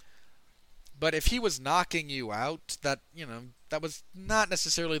 But if he was knocking you out, that was not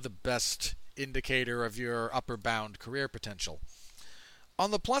necessarily the best indicator of your upper-bound career potential.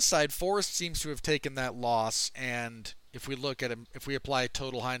 On the plus side, Forrest seems to have taken that loss, and if we look at him, if we apply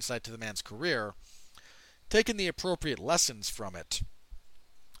total hindsight to the man's career, taken the appropriate lessons from it.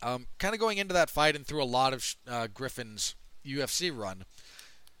 Kind of going into that fight and through a lot of Griffin's UFC run,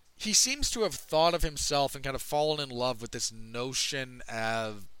 he seems to have thought of himself and kind of fallen in love with this notion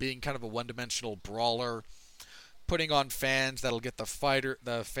of being kind of a one-dimensional brawler, putting on fans that'll get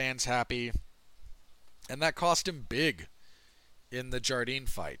the fans happy, and that cost him big in the Jardine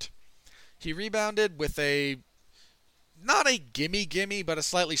fight. He rebounded with not a gimme, but a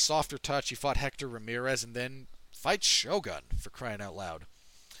slightly softer touch. He fought Hector Ramirez and then fights Shogun, for crying out loud.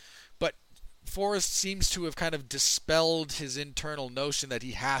 But Forrest seems to have kind of dispelled his internal notion that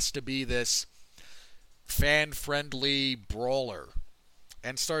he has to be this fan-friendly brawler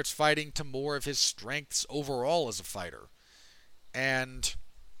and starts fighting to more of his strengths overall as a fighter. And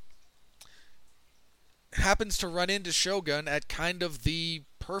happens to run into Shogun at kind of the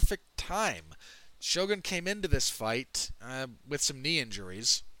perfect time. Shogun came into this fight with some knee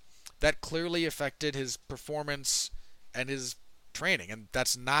injuries that clearly affected his performance and his training. And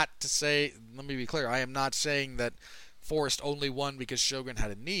that's not to say, let me be clear, I am not saying that Forrest only won because Shogun had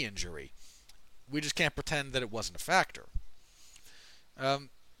a knee injury. We just can't pretend that it wasn't a factor.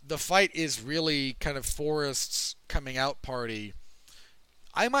 The fight is really kind of Forrest's coming out party.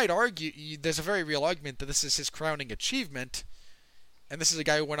 I might argue, there's a very real argument that this is his crowning achievement, and this is a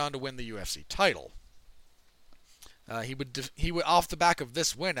guy who went on to win the UFC title. He would off the back of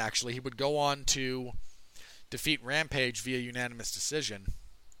this win, actually, he would go on to defeat Rampage via unanimous decision.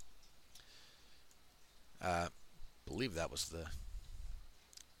 I believe that was the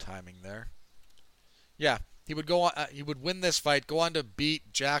timing there. Yeah, he would go on. He would win this fight, go on to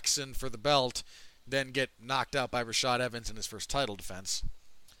beat Jackson for the belt, then get knocked out by Rashad Evans in his first title defense.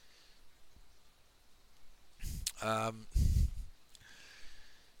 Um,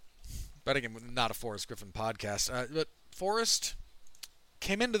 but again, not a Forrest Griffin podcast. But Forrest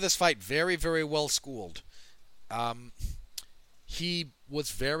came into this fight very, very well schooled. Um, he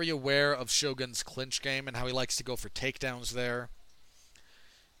was very aware of Shogun's clinch game and how he likes to go for takedowns there.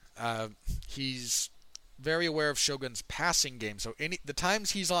 He's very aware of Shogun's passing game. So the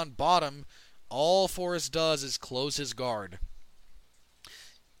times he's on bottom, all Forrest does is close his guard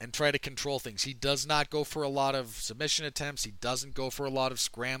and try to control things. He does not go for a lot of submission attempts. He doesn't go for a lot of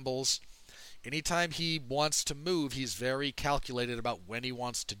scrambles. Anytime he wants to move, he's very calculated about when he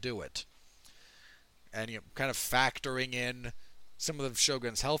wants to do it. And kind of factoring in some of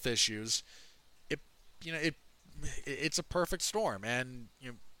Shogun's health issues, it's a perfect storm. And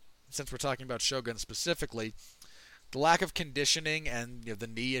since we're talking about Shogun specifically, the lack of conditioning and the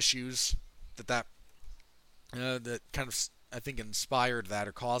knee issues that kind of, I think, inspired that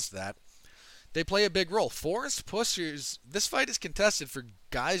or caused that, they play a big role. Forrest pushes. This fight is contested for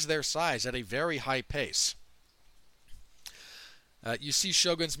guys their size at a very high pace. You see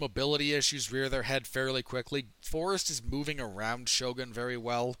Shogun's mobility issues rear their head fairly quickly. Forrest is moving around Shogun very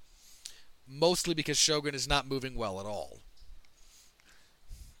well, mostly because Shogun is not moving well at all.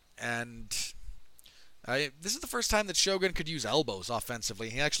 And this is the first time that Shogun could use elbows offensively.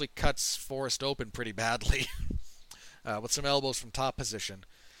 He actually cuts Forrest open pretty badly with some elbows from top position.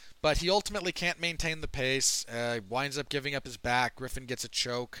 But he ultimately can't maintain the pace, winds up giving up his back. Griffin gets a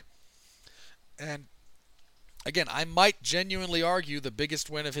choke. And again, I might genuinely argue the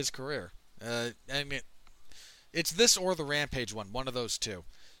biggest win of his career. I mean, it's this or the Rampage one of those two.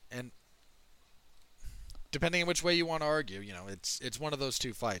 And depending on which way you want to argue, it's one of those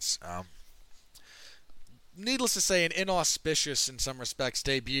two fights. Needless to say, an inauspicious, in some respects,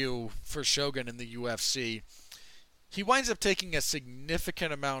 debut for Shogun in the UFC. He winds up taking a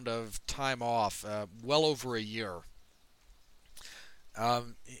significant amount of time off, well over a year.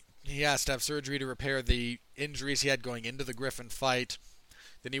 He has to have surgery to repair the injuries he had going into the Griffin fight.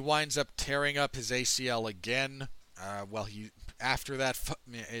 Then he winds up tearing up his ACL again while he's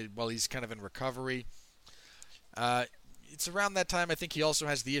kind of in recovery. It's around that time I think he also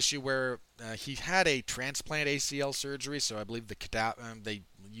has the issue where he had a transplant ACL surgery, so I believe they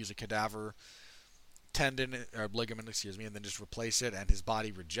use a cadaver tendon or ligament, and then just replace it, and his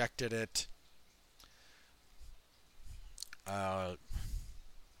body rejected it.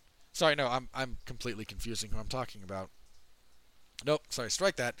 Sorry, no, I'm completely confusing who I'm talking about. Nope, sorry,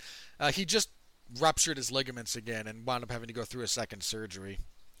 strike that. He just ruptured his ligaments again and wound up having to go through a second surgery.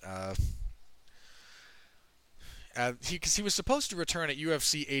 Because he was supposed to return at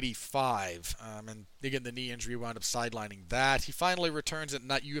UFC 85, and again the knee injury wound up sidelining that. He finally returns at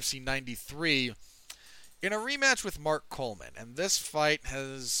UFC 93 in a rematch with Mark Coleman, and this fight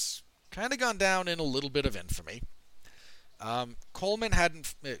has kind of gone down in a little bit of infamy. Coleman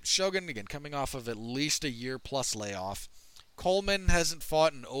Shogun, again, coming off of at least a year-plus layoff. Coleman hasn't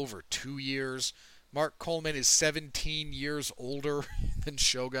fought in over 2 years. Mark Coleman is 17 years older than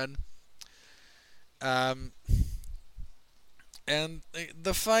Shogun. And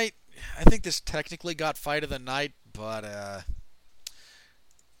the fight, I think this technically got fight of the night, but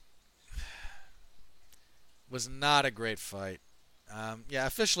was not a great fight.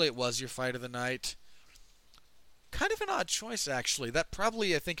 Officially it was your fight of the night. Kind of an odd choice, actually. That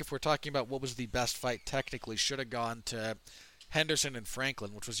probably, I think, if we're talking about what was the best fight technically, should have gone to Henderson and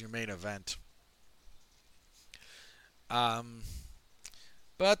Franklin, which was your main event. But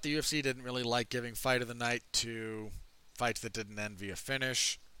the UFC didn't really like giving fight of the night to fights that didn't end via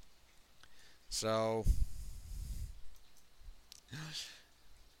finish. So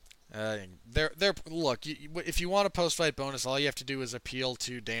look, if you want a post-fight bonus, all you have to do is appeal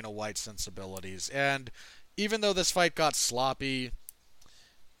to Dana White's sensibilities. And even though this fight got sloppy,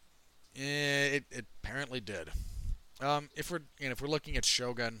 it apparently did. If we're looking at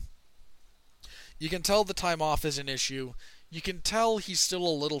Shogun, you can tell the time off is an issue. You can tell he's still a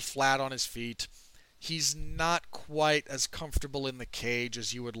little flat on his feet. He's not quite as comfortable in the cage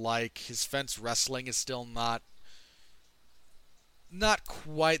as you would like. His fence wrestling is still not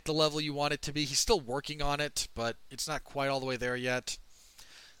quite the level you want it to be. He's still working on it, but it's not quite all the way there yet.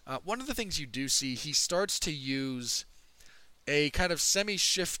 One of the things you do see, he starts to use a kind of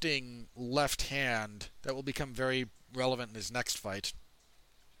semi-shifting left hand that will become very relevant in his next fight.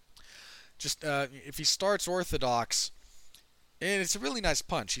 Just if he starts orthodox, And it's a really nice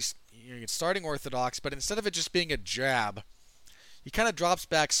punch. He's starting orthodox, but instead of it just being a jab, he kind of drops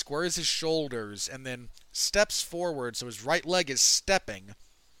back, squares his shoulders, and then steps forward, so his right leg is stepping,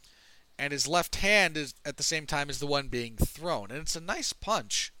 and his left hand is at the same time as the one being thrown. And it's a nice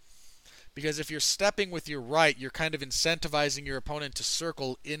punch, because if you're stepping with your right, you're kind of incentivizing your opponent to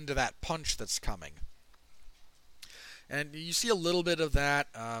circle into that punch that's coming. And you see a little bit of that.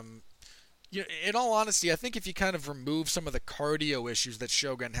 In all honesty, I think if you kind of remove some of the cardio issues that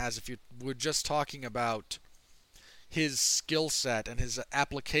Shogun has, if you were just talking about his skill set and his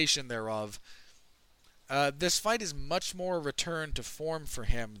application thereof, this fight is much more a return to form for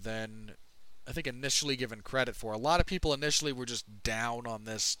him than I think initially given credit for. A lot of people initially were just down on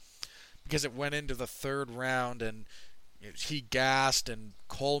this because it went into the third round and he gassed and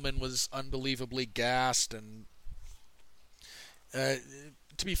Coleman was unbelievably gassed. And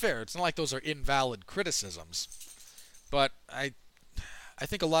to be fair, it's not like those are invalid criticisms, but I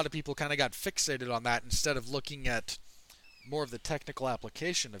think a lot of people kind of got fixated on that instead of looking at more of the technical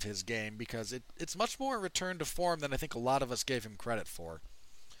application of his game, because it's much more a return to form than I think a lot of us gave him credit for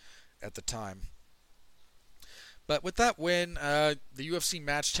at the time. But with that win, the UFC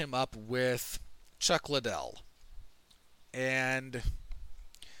matched him up with Chuck Liddell. And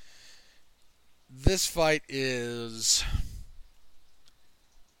this fight is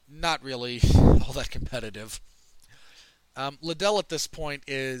not really all that competitive. Liddell at this point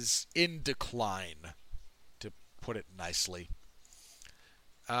is in decline, to put it nicely.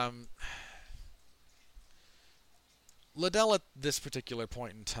 Liddell at this particular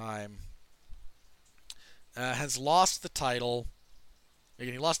point in time has lost the title.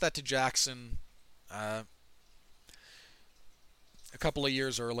 Again, he lost that to Jackson a couple of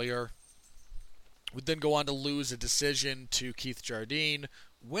years earlier. Would then go on to lose a decision to Keith Jardine.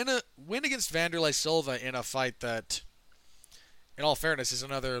 Win against Vanderlei Silva in a fight that, in all fairness, is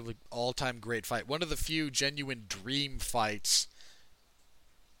another all-time great fight. One of the few genuine dream fights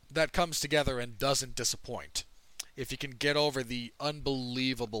that comes together and doesn't disappoint. If you can get over the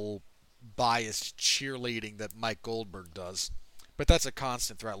unbelievable biased cheerleading that Mike Goldberg does. But that's a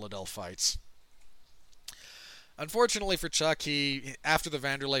constant throughout Liddell fights. Unfortunately for Chuck, after the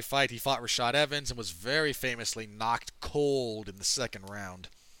Vanderlei fight, he fought Rashad Evans and was very famously knocked cold in the second round.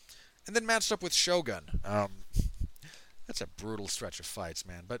 And then matched up with Shogun. That's a brutal stretch of fights,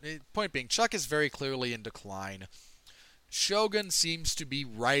 man. But point being, Chuck is very clearly in decline. Shogun seems to be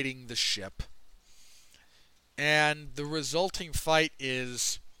righting the ship. And the resulting fight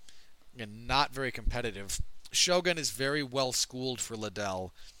is not very competitive. Shogun is very well schooled for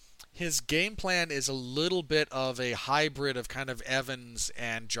Liddell. His game plan is a little bit of a hybrid of kind of Evans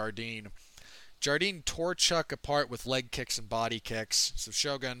and Jardine. Jardine tore Chuck apart with leg kicks and body kicks, so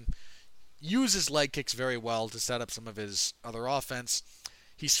Shogun uses leg kicks very well to set up some of his other offense.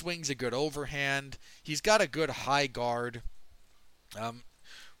 He swings a good overhand. He's got a good high guard. One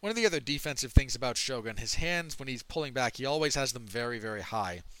of the other defensive things about Shogun, his hands, when he's pulling back, he always has them very, very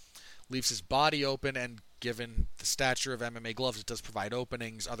high. Leaves his body open, and given the stature of MMA gloves, it does provide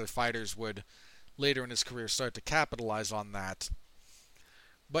openings. Other fighters would, later in his career, start to capitalize on that.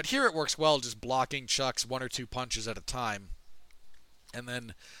 But here it works well, just blocking Chuck's one or two punches at a time. And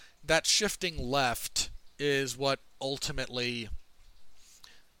then that shifting left is what ultimately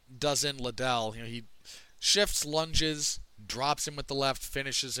does in Liddell. He shifts, lunges, drops him with the left,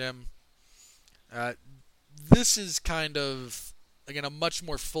 finishes him. This is kind of, again, a much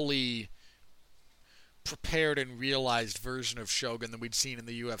more fully prepared and realized version of Shogun than we'd seen in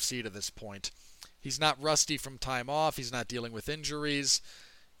the UFC to this point. He's not rusty from time off. He's not dealing with injuries.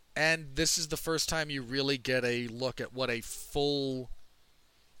 And this is the first time you really get a look at what a full,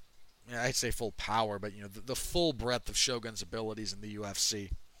 I'd say full power, but the full breadth of Shogun's abilities in the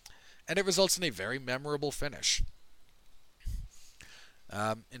UFC. And it results in a very memorable finish.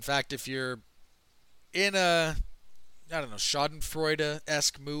 In fact, if you're in a,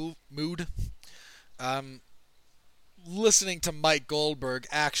 Schadenfreude-esque mood, listening to Mike Goldberg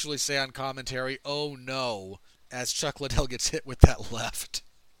actually say on commentary, "Oh no," as Chuck Liddell gets hit with that left.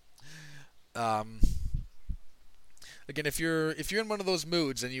 Again, if you're in one of those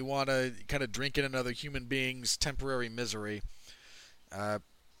moods and you want to kind of drink in another human being's temporary misery,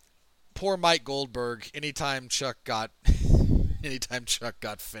 poor Mike Goldberg. Anytime Chuck got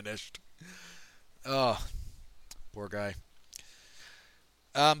finished, oh, poor guy.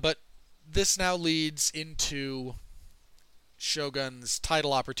 But this now leads into Shogun's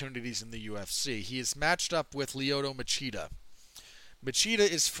title opportunities in the UFC. He is matched up with Lyoto Machida. Machida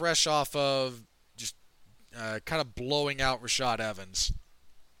is fresh off of just kind of blowing out Rashad Evans.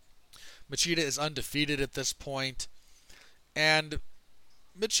 Machida is undefeated at this point, And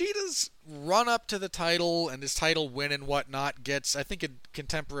Machida's run up to the title and his title win and whatnot gets, I think, in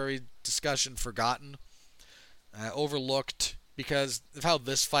contemporary discussion forgotten, overlooked because of how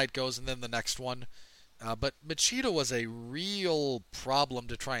this fight goes and then the next one. But Machida was a real problem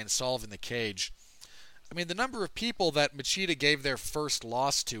to try and solve in the cage. I mean, the number of people that Machida gave their first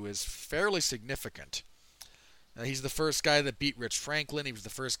loss to is fairly significant. He's the first guy that beat Rich Franklin. He was the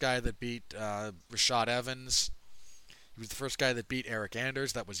first guy that beat Rashad Evans. He was the first guy that beat Eric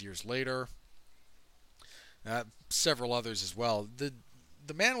Anders. That was years later. Several others as well.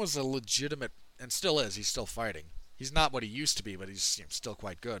 The man was a legitimate, and still is. He's still fighting. He's not what he used to be, but he's still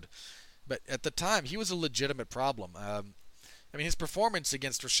quite good. But at the time, he was a legitimate problem. I mean, his performance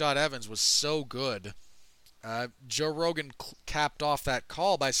against Rashad Evans was so good. Joe Rogan capped off that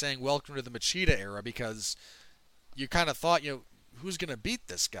call by saying, "Welcome to the Machida era," because you kind of thought, who's going to beat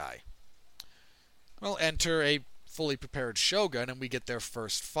this guy? Well, enter a fully prepared Shogun, and we get their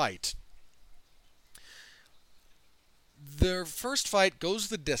first fight. Their first fight goes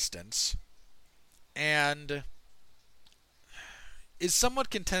the distance, and is somewhat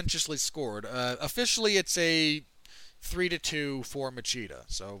contentiously scored. Officially, it's a 3-2 for Machida,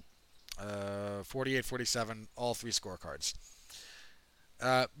 so 48-47, all three scorecards.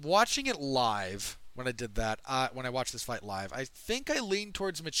 Watching it live, when I did that, when I watched this fight live, I think I leaned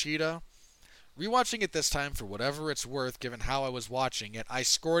towards Machida. Rewatching it this time, for whatever it's worth, given how I was watching it, I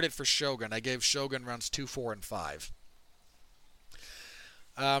scored it for Shogun. I gave Shogun rounds 2, 4, and 5.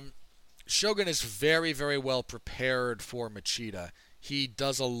 Shogun is very, very well prepared for Machida. He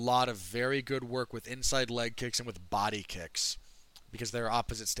does a lot of very good work with inside leg kicks and with body kicks, because they're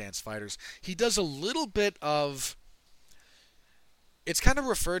opposite stance fighters. He does a little bit of... It's kind of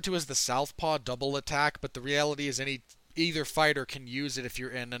referred to as the southpaw double attack, but the reality is either fighter can use it if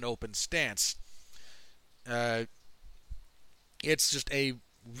you're in an open stance. It's just a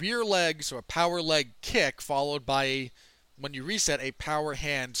rear leg, so a power leg kick, followed by, when you reset, a power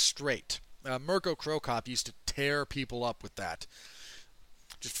hand straight. Mirko Krokop used to tear people up with that.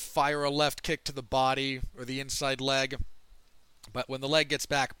 Just fire a left kick to the body or the inside leg, but when the leg gets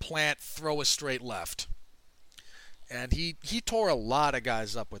back, plant, throw a straight left. And he tore a lot of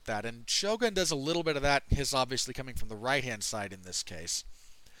guys up with that, and Shogun does a little bit of that, his obviously coming from the right-hand side in this case,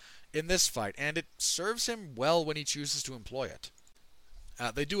 in this fight, and it serves him well when he chooses to employ it.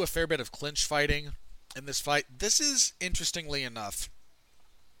 They do a fair bit of clinch fighting in this fight. This is, interestingly enough,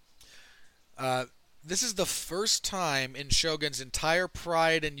 this is the first time in Shogun's entire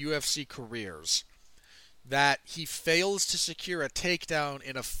Pride and UFC careers that he fails to secure a takedown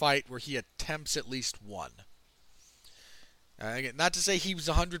in a fight where he attempts at least one. Again, not to say he was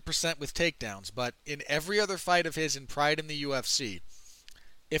 100% with takedowns, but in every other fight of his in Pride in the UFC,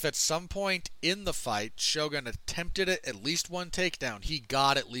 if at some point in the fight Shogun attempted at least one takedown, he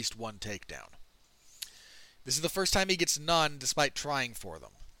got at least one takedown. This is the first time he gets none despite trying for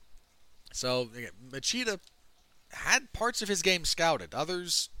them. So, Machida had parts of his game scouted,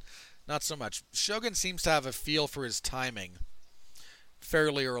 others not so much. Shogun seems to have a feel for his timing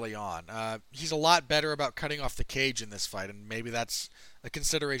fairly early on. He's a lot better about cutting off the cage in this fight, and maybe that's a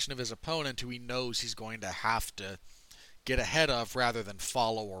consideration of his opponent, who he knows he's going to have to get ahead of rather than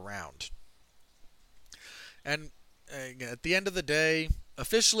follow around. And at the end of the day,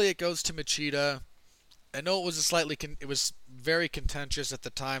 officially it goes to Machida. I know it was it was very contentious at the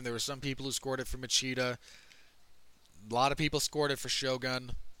time. There were some people who scored it for Machida. A lot of people scored it for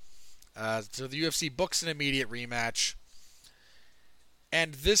Shogun. So the UFC books an immediate rematch.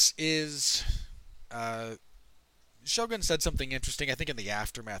 And this is... Shogun said something interesting, I think in the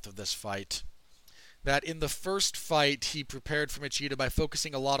aftermath of this fight, that in the first fight he prepared for Machida by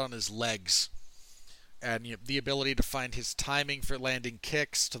focusing a lot on his legs and the ability to find his timing for landing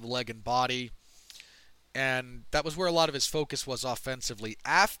kicks to the leg and body. And that was where a lot of his focus was offensively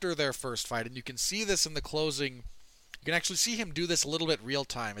after their first fight. And you can see this in the closing. You can actually see him do this a little bit real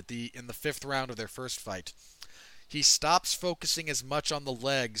time in the fifth round of their first fight. He stops focusing as much on the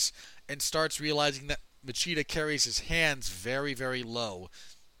legs and starts realizing that Machida carries his hands very, very low.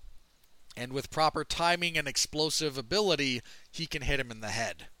 And with proper timing and explosive ability, he can hit him in the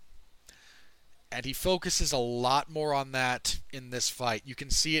head. And he focuses a lot more on that in this fight. You can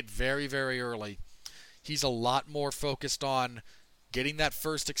see it very, very early. He's a lot more focused on getting that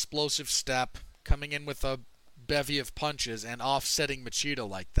first explosive step, coming in with a bevy of punches, and offsetting Machida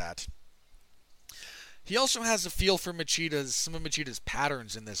like that. He also has a feel for some of Machida's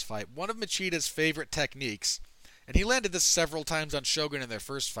patterns in this fight. One of Machida's favorite techniques, and he landed this several times on Shogun in their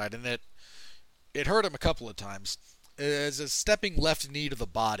first fight, and it hurt him a couple of times, is a stepping left knee to the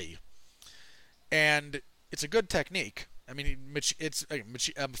body. And it's a good technique. I mean,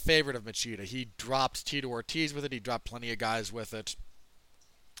 I'm a favorite of Machida. He dropped Tito Ortiz with it. He dropped plenty of guys with it.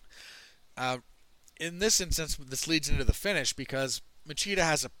 Uh, in this instance, this leads into the finish because Machida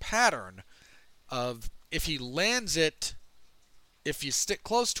has a pattern of if he lands it, if you stick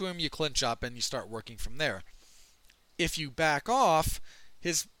close to him, you clinch up and you start working from there. If you back off,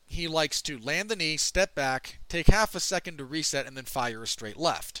 he likes to land the knee, step back, take half a second to reset, and then fire a straight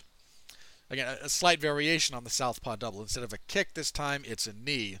left. Again, a slight variation on the southpaw double. Instead of a kick this time, it's a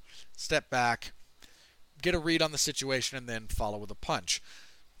knee. Step back, get a read on the situation, and then follow with a punch.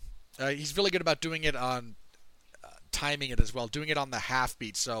 He's really good about doing it on timing it as well, doing it on the half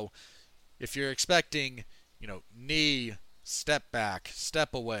beat. So if you're expecting, knee, step back,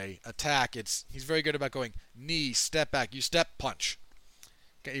 step away, attack, he's very good about going knee, step back, you step, punch.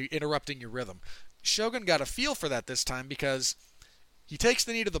 Okay, interrupting your rhythm. Shogun got a feel for that this time because he takes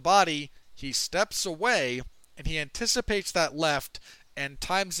the knee to the body, he steps away, and he anticipates that left and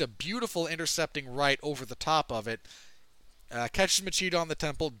times a beautiful intercepting right over the top of it. Catches Machida on the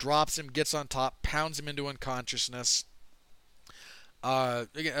temple, drops him, gets on top, pounds him into unconsciousness. A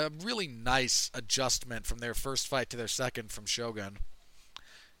really nice adjustment from their first fight to their second from Shogun.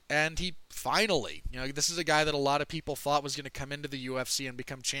 And he finally, this is a guy that a lot of people thought was going to come into the UFC and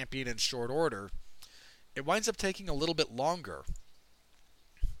become champion in short order. It winds up taking a little bit longer.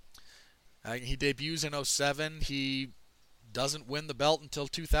 He debuts in 2007. He doesn't win the belt until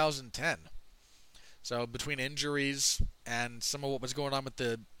 2010. So between injuries and some of what was going on with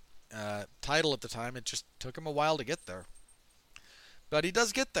the title at the time, it just took him a while to get there. But he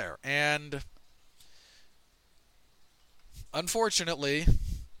does get there. And unfortunately,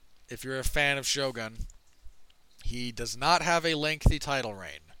 if you're a fan of Shogun, he does not have a lengthy title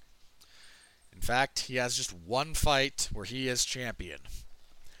reign. In fact, he has just one fight where he is champion.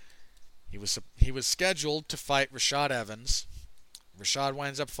 He was scheduled to fight Rashad Evans. Rashad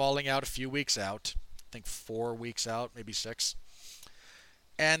winds up falling out a few weeks out. I think 4 weeks out, maybe 6.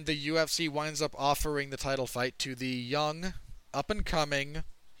 And the UFC winds up offering the title fight to the young, up-and-coming,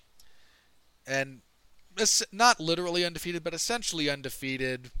 and not literally undefeated, but essentially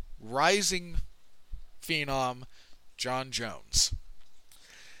undefeated, rising phenom, Jon Jones.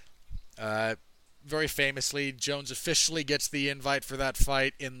 Very famously, Jones officially gets the invite for that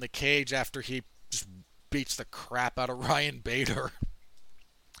fight in the cage after he just beats the crap out of Ryan Bader.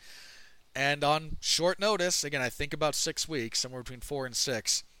 And on short notice, again, I think about 6 weeks, somewhere between 4 and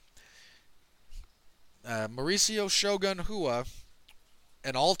 6, Mauricio Shogun Rua,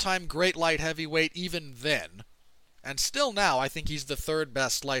 an all-time great light heavyweight even then, and still now I think he's the third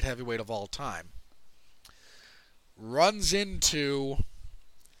best light heavyweight of all time, runs into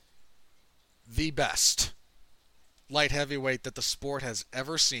the best light heavyweight that the sport has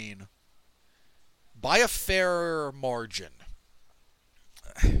ever seen by a fair margin,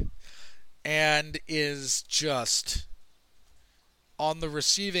 and is just on the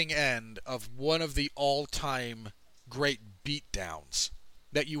receiving end of one of the all-time great beatdowns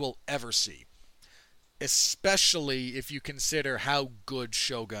that you will ever see, especially if you consider how good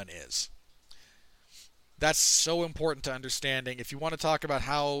Shogun is. That's so important to understanding. If you want to talk about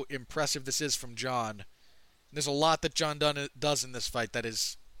how impressive this is from Jon, there's a lot that Jon does in this fight that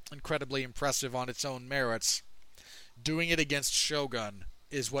is incredibly impressive on its own merits. Doing it against Shogun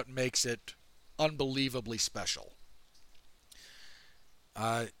is what makes it unbelievably special.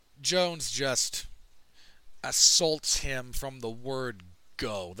 Jones just assaults him from the word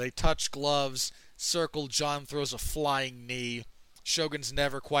go. They touch gloves, circle, Jon throws a flying knee. Shogun's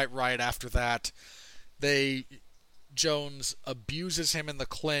never quite right after that. Jones abuses him in the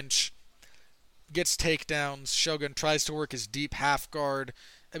clinch, gets takedowns. Shogun tries to work his deep half guard.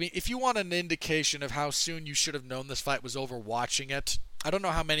 I mean, if you want an indication of how soon you should have known this fight was over watching it, I don't know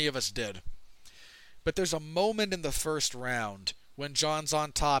how many of us did. But there's a moment in the first round when Jon's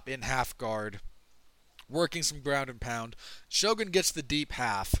on top in half guard, working some ground and pound. Shogun gets the deep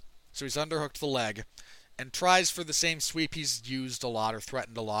half, so he's underhooked the leg, and tries for the same sweep he's used a lot or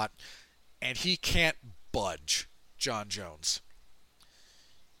threatened a lot, and he can't budge Jon Jones.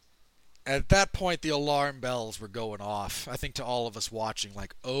 At that point, the alarm bells were going off, I think, to all of us watching,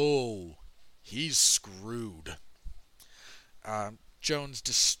 like, oh, he's screwed. Jones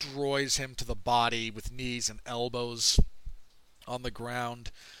destroys him to the body with knees and elbows on the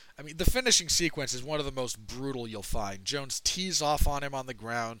ground. I mean, the finishing sequence is one of the most brutal you'll find. Jones tees off on him on the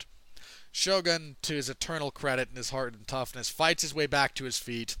ground. Shogun, to his eternal credit and his heart and toughness, fights his way back to his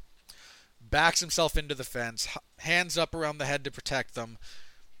feet, backs himself into the fence, hands up around the head to protect them,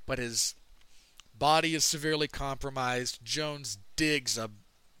 but his body is severely compromised. Jones digs a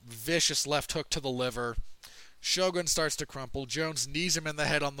vicious left hook to the liver, Shogun starts to crumple. Jones knees him in the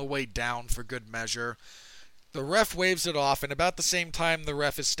head on the way down for good measure. The ref waves it off, and about the same time the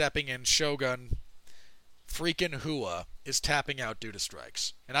ref is stepping in, Shogun, freaking Hua, is tapping out due to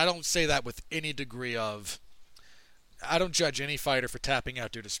strikes. And I don't say that with any degree of... I don't judge any fighter for tapping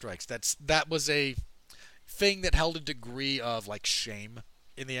out due to strikes. That was a thing that held a degree of, like, shame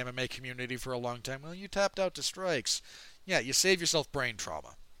in the MMA community for a long time. Well, you tapped out to strikes. Yeah, you save yourself brain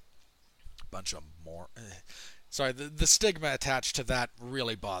trauma. Bunch of more... Sorry, the stigma attached to that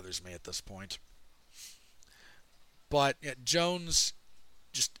really bothers me at this point. But yeah, Jones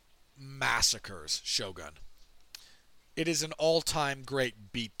just massacres Shogun. It is an all-time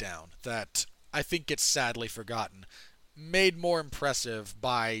great beatdown that I think gets sadly forgotten, made more impressive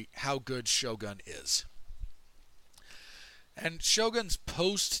by how good Shogun is. And Shogun's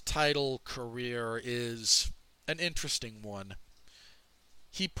post-title career is an interesting one.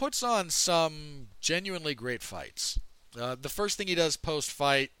 He puts on some genuinely great fights. The first thing he does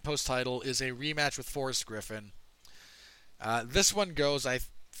post-title is a rematch with Forrest Griffin. This one goes, I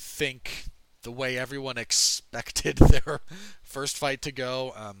think, the way everyone expected their first fight to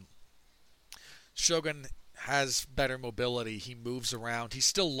go. Shogun has better mobility. He moves around. He's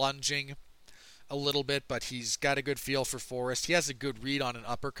still lunging a little bit, but he's got a good feel for Forrest. He has a good read on an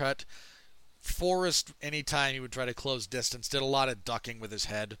uppercut. Forrest, anytime he would try to close distance, did a lot of ducking with his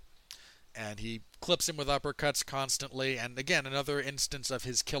head. And he clips him with uppercuts constantly. And again, another instance of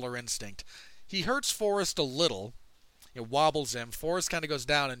his killer instinct. He hurts Forrest a little. It wobbles him. Forrest kind of goes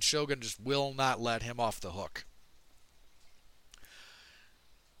down, and Shogun just will not let him off the hook.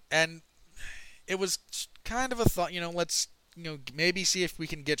 And it was kind of a thought, let's, maybe see if we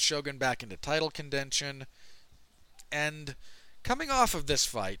can get Shogun back into title contention. And coming off of this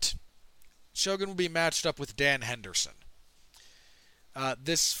fight, Shogun will be matched up with Dan Henderson.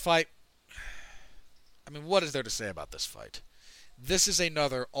 This fight, what is there to say about this fight? This is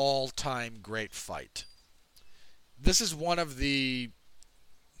another all-time great fight. This is one of the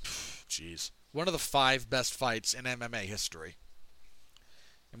 5 best fights in MMA history.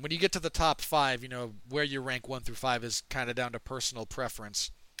 And when you get to the top 5, where you rank 1 through 5 is kind of down to personal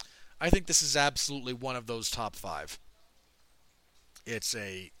preference. I think this is absolutely one of those top 5. It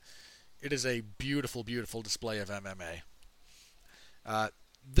is a beautiful, beautiful display of MMA.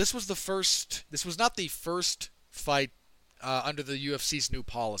 This was not the first fight under the UFC's new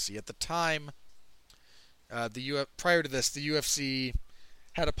policy. At the time, prior to this, the UFC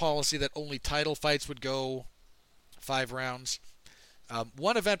had a policy that only title fights would go 5 rounds.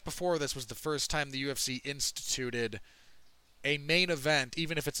 One event before this was the first time the UFC instituted a main event,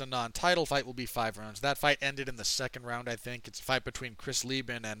 even if it's a non-title fight, will be 5 rounds. That fight ended in the second round, I think. It's a fight between Chris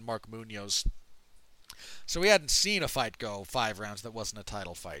Lieben and Mark Munoz. So we hadn't seen a fight go 5 rounds that wasn't a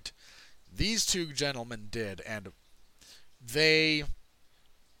title fight. These two gentlemen did, and they...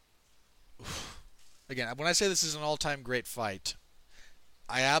 Again, when I say this is an all-time great fight,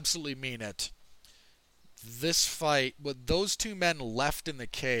 I absolutely mean it. This fight, what those two men left in the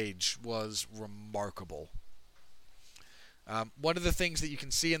cage was remarkable. One of the things that you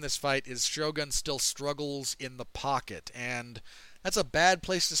can see in this fight is Shogun still struggles in the pocket, and that's a bad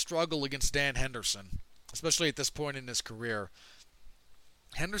place to struggle against Dan Henderson, especially at this point in his career.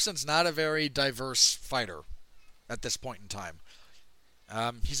 Henderson's not a very diverse fighter at this point in time.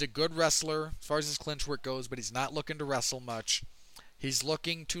 He's a good wrestler as far as his clinch work goes, but he's not looking to wrestle much. He's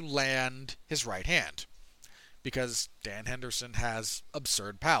looking to land his right hand, because Dan Henderson has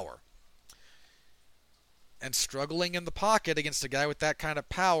absurd power. And struggling in the pocket against a guy with that kind of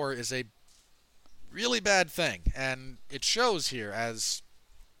power is a really bad thing. And it shows here as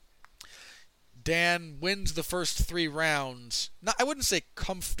Dan wins the first 3 rounds. I wouldn't say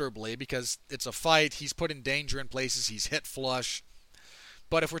comfortably, because it's a fight. He's put in danger in places. He's hit flush.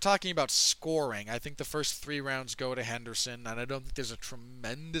 But if we're talking about scoring, I think the first 3 rounds go to Henderson, and I don't think there's a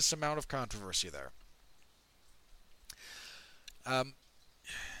tremendous amount of controversy there.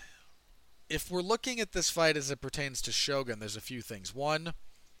 If we're looking at this fight as it pertains to Shogun, there's a few things. One,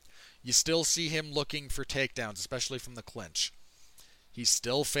 you still see him looking for takedowns, especially from the clinch. He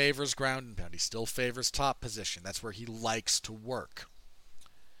still favors ground and pound. He still favors top position. That's where he likes to work.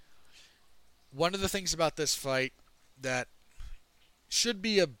 One of the things about this fight that should have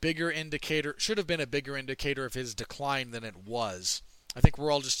been a bigger indicator of his decline than it was. I think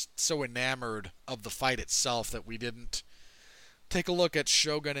we're all just so enamored of the fight itself that we didn't take a look at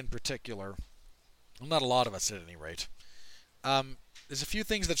Shogun in particular. Well, not a lot of us at any rate. There's a few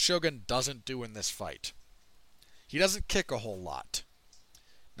things that Shogun doesn't do in this fight. He doesn't kick a whole lot.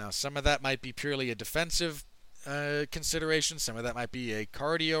 Now, some of that might be purely a defensive consideration. Some of that might be a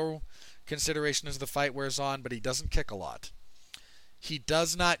cardio consideration as the fight wears on, but he doesn't kick a lot. He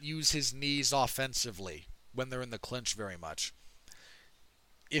does not use his knees offensively when they're in the clinch very much.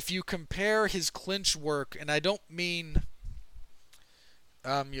 If you compare his clinch work, and I don't mean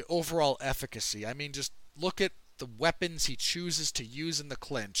overall efficacy, I mean just look at the weapons he chooses to use in the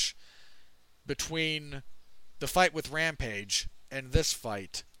clinch between the fight with Rampage and this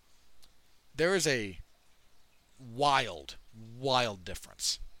fight, there is a wild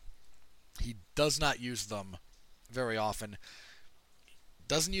difference. He does not use them very often,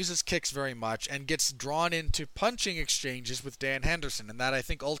 doesn't use his kicks very much, and gets drawn into punching exchanges with Dan Henderson, and that I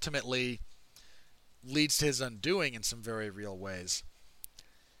think ultimately leads to his undoing in some very real ways.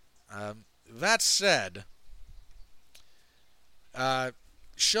 That said,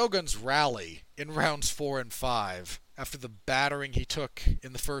 Shogun's rally in rounds 4 and 5, after the battering he took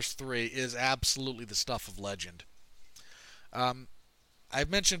in the first 3, is absolutely the stuff of legend. I've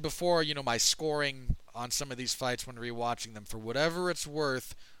mentioned before, my scoring on some of these fights when rewatching them. For whatever it's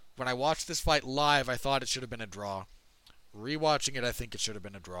worth, when I watched this fight live, I thought it should have been a draw. Rewatching it, I think it should have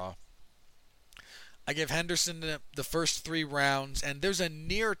been a draw. I give Henderson the first 3 rounds, and there's a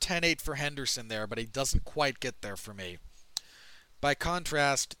near 10-8 for Henderson there, but he doesn't quite get there for me. By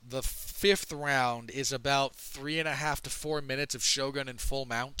contrast, the 5th round is about 3.5 to 4 minutes of Shogun in full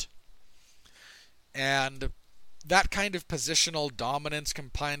mount. And that kind of positional dominance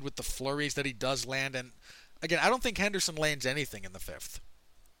combined with the flurries that he does land, and again, I don't think Henderson lands anything in the 5th.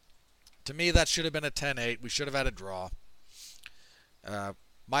 To me, that should have been a 10-8. We should have had a draw.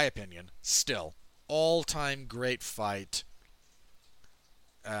 My opinion, still, all-time great fight.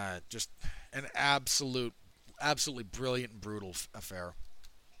 Just an absolutely brilliant and brutal affair.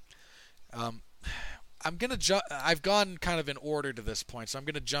 I've gone kind of in order to this point, so I'm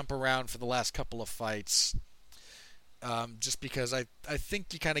gonna jump around for the last couple of fights. Just because I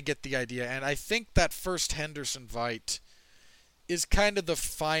think you kind of get the idea, and I think that first Henderson fight is kind of the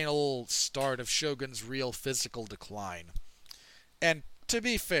final start of Shogun's real physical decline. And to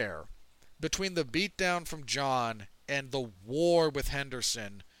be fair, between the beatdown from John and the war with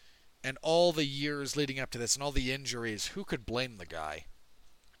Henderson and all the years leading up to this and all the injuries, who could blame the guy?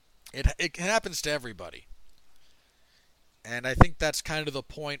 It happens to everybody. And I think that's kind of the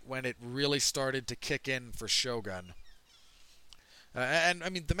point when it really started to kick in for Shogun. And I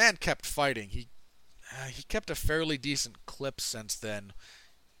mean, the man kept fighting. He kept a fairly decent clip since then.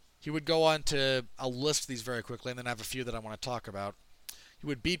 He would go on to, I'll list these very quickly, and then I have a few that I want to talk about. He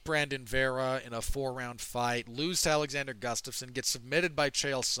would beat Brandon Vera in a 4-round fight, lose to Alexander Gustafsson, get submitted by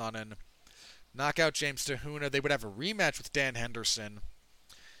Chael Sonnen, knock out James Tahuna. They would have a rematch with Dan Henderson.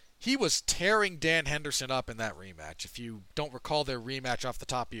 He was tearing Dan Henderson up in that rematch, if you don't recall their rematch off the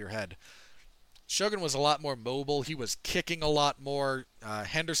top of your head. Shogun was a lot more mobile. He was kicking a lot more.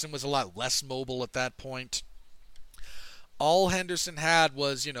 Henderson was a lot less mobile at that point. All Henderson had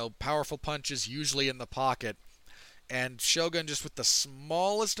was, powerful punches, usually in the pocket. And Shogun, just with the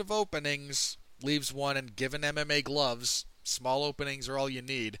smallest of openings, leaves one, and given MMA gloves, small openings are all you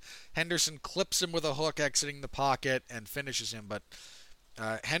need. Henderson clips him with a hook exiting the pocket and finishes him, but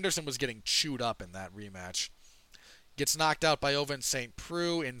Henderson was getting chewed up in that rematch. Gets knocked out by Ovince St.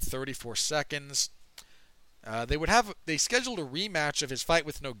 Preux in 34 seconds. They scheduled a rematch of his fight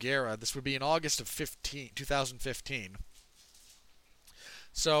with Nogueira. This would be in August of 2015.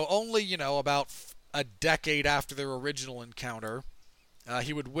 So only, about a decade after their original encounter,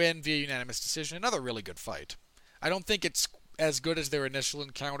 he would win via unanimous decision. Another really good fight. I don't think it's as good as their initial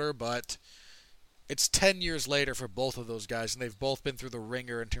encounter, but it's 10 years later for both of those guys, and they've both been through the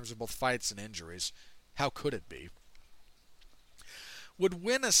ringer in terms of both fights and injuries. How could it be? Would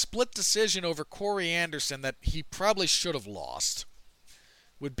win a split decision over Corey Anderson that he probably should have lost.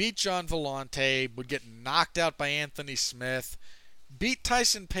 Would beat John Vellante, would get knocked out by Anthony Smith, beat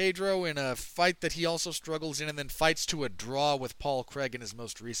Tyson Pedro in a fight that he also struggles in, and then fights to a draw with Paul Craig in his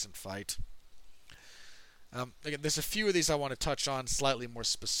most recent fight. Again, there's a few of these I want to touch on slightly more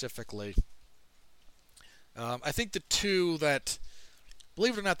specifically. I think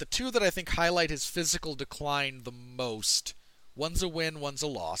believe it or not, the two that I think highlight his physical decline the most, one's a win, one's a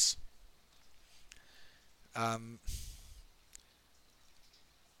loss.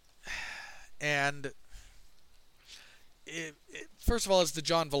 First of all, is the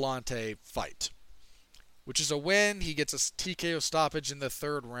John Vellante fight, which is a win. He gets a TKO stoppage in the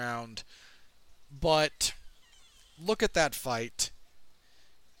 3rd round. But look at that fight.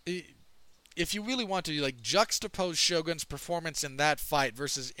 If you really want to, juxtapose Shogun's performance in that fight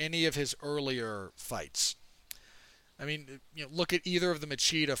versus any of his earlier fights. I mean, look at either of the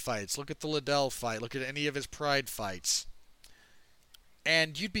Machida fights. Look at the Liddell fight. Look at any of his Pride fights.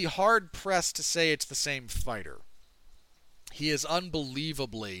 And you'd be hard pressed to say it's the same fighter. He is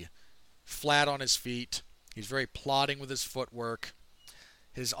unbelievably flat on his feet. He's very plodding with his footwork.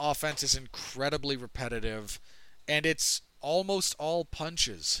 His offense is incredibly repetitive, and it's almost all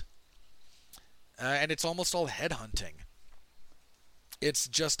punches. And it's almost all headhunting. It's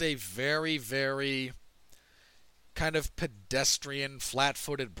just a very, very kind of pedestrian,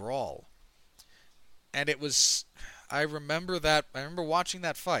 flat-footed brawl. And it was... I remember watching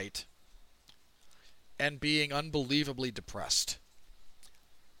that fight and being unbelievably depressed.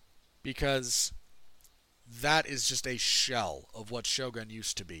 Because that is just a shell of what Shogun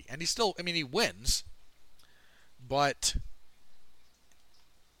used to be. And he still, he wins. But,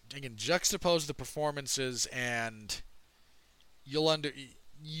 again, juxtapose the performances and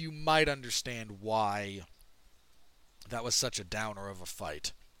you might understand why that was such a downer of a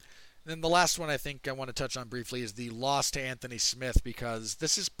fight. And then the last one I think I want to touch on briefly is the loss to Anthony Smith, because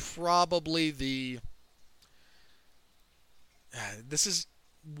this is probably this is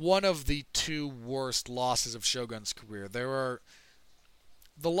one of the two worst losses of Shogun's career.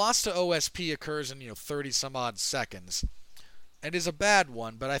 The loss to OSP occurs in 30 some odd seconds and is a bad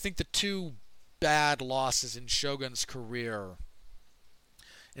one, but I think the two bad losses in Shogun's career,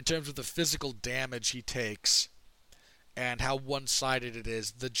 in terms of the physical damage he takes and how one-sided it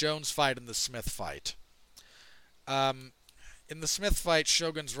is, the Jones fight and the Smith fight. In the Smith fight,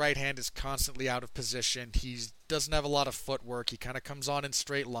 Shogun's right hand is constantly out of position. He doesn't have a lot of footwork. He kind of comes on in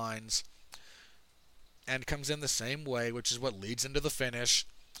straight lines and comes in the same way, which is what leads into the finish.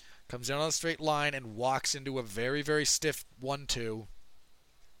 Comes in on a straight line and walks into a very, very stiff 1-2.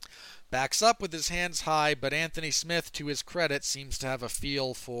 Backs up with his hands high, but Anthony Smith, to his credit, seems to have a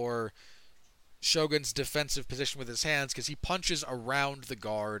feel for Shogun's defensive position with his hands, because he punches around the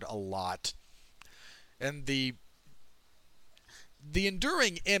guard a lot. And the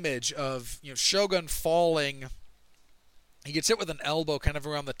enduring image of Shogun falling, he gets hit with an elbow kind of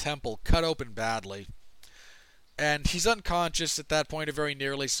around the temple, cut open badly. And he's unconscious at that point, or very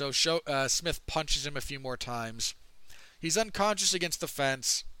nearly so. Smith punches him a few more times. He's unconscious against the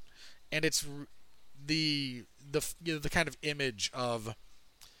fence, and it's the kind of image of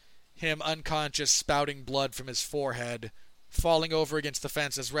him unconscious, spouting blood from his forehead, falling over against the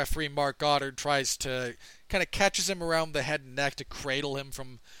fence as referee Mark Goddard tries to kind of catches him around the head and neck to cradle him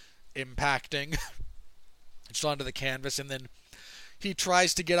from impacting just onto the canvas, and then he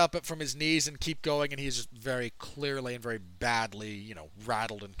tries to get up from his knees and keep going, and he's just very clearly and very badly,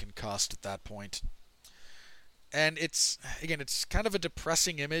 rattled and concussed at that point. And it's kind of a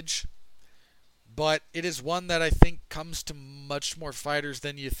depressing image, but it is one that I think comes to much more fighters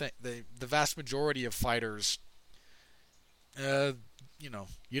than you think. The vast majority of fighters,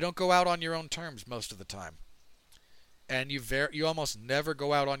 you don't go out on your own terms most of the time, and you almost never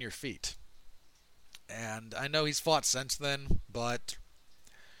go out on your feet. And I know he's fought since then, but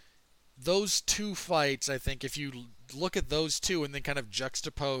those two fights, I think, if you look at those two and then kind of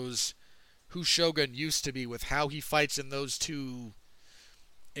juxtapose who Shogun used to be with how he fights in those two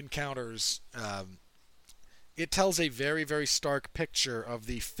encounters, it tells a very, very stark picture of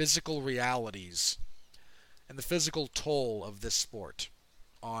the physical realities and the physical toll of this sport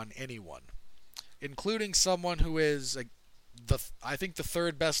on anyone, including someone who is, I think, the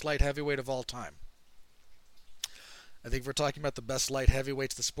third best light heavyweight of all time. I think if we're talking about the best light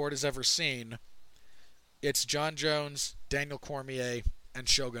heavyweights the sport has ever seen, it's John Jones, Daniel Cormier, and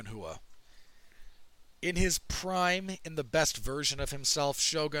Shogun Rua. In his prime, in the best version of himself,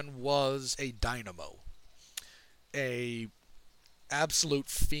 Shogun was a dynamo. A absolute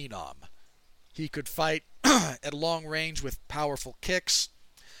phenom. He could fight at long range with powerful kicks.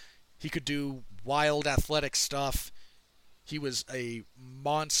 He could do wild athletic stuff. He was a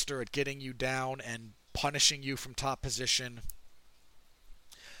monster at getting you down and punishing you from top position.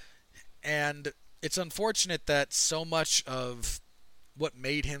 And it's unfortunate that so much of what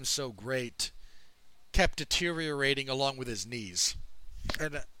made him so great kept deteriorating along with his knees.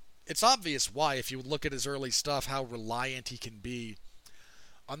 And it's obvious why, if you look at his early stuff, how reliant he can be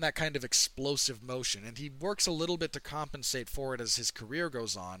on that kind of explosive motion. And he works a little bit to compensate for it as his career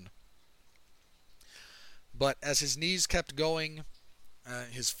goes on. But as his knees kept going,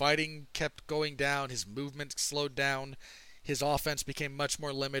 his fighting kept going down, his movement slowed down, his offense became much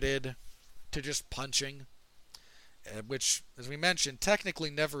more limited to just punching, which, as we mentioned, technically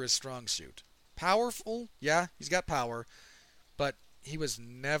never his strong suit. Powerful, yeah, he's got power, but he was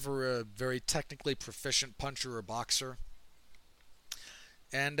never a very technically proficient puncher or boxer.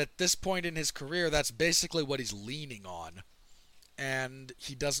 And at this point in his career, that's basically what he's leaning on. And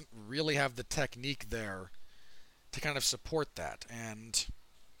he doesn't really have the technique there to kind of support that. And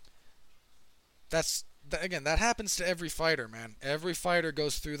again, that happens to every fighter, man. Every fighter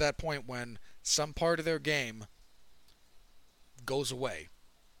goes through that point when some part of their game goes away,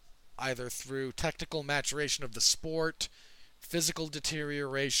 either through technical maturation of the sport, physical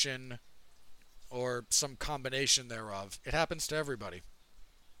deterioration, or some combination thereof. It happens to everybody.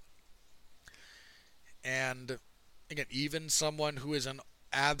 And again, even someone who is an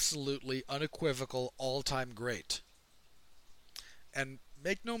absolutely unequivocal all-time great. And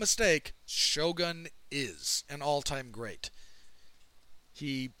make no mistake, Shogun is an all-time great.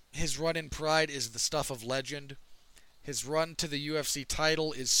 His run in Pride is the stuff of legend. His run to the UFC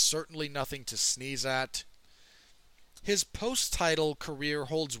title is certainly nothing to sneeze at. His post-title career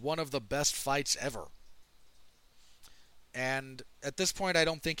holds one of the best fights ever. And at this point, I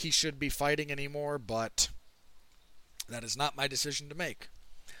don't think he should be fighting anymore, but that is not my decision to make.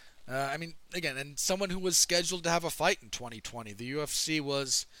 Again, and someone who was scheduled to have a fight in 2020, the UFC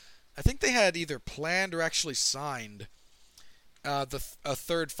was, I think they had either planned or actually signed a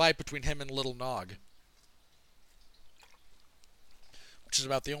third fight between him and Little Nog, which is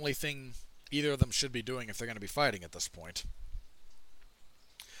about the only thing either of them should be doing if they're going to be fighting at this point.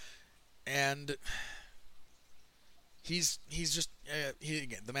 And he's just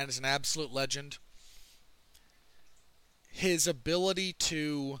again, the man is an absolute legend. His ability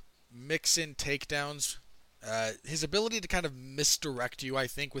to mix in takedowns, his ability to kind of misdirect you, I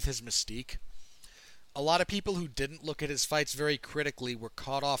think, with his mystique. A lot of people who didn't look at his fights very critically were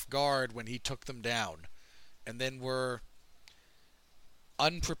caught off guard when he took them down, and then were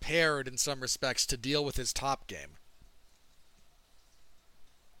unprepared in some respects to deal with his top game.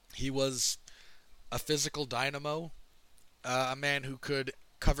 He was a physical dynamo, a man who could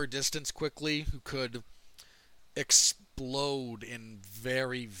cover distance quickly, who could explode in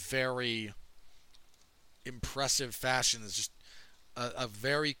very, very impressive fashion. It's just a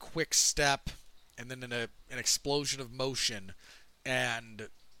very quick step and then an explosion of motion, and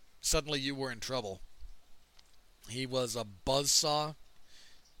suddenly you were in trouble. He was a buzzsaw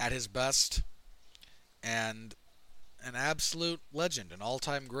at his best, and an absolute legend, an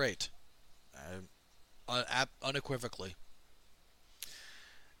all-time great, unequivocally.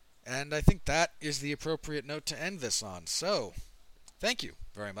 And I think that is the appropriate note to end this on. So, thank you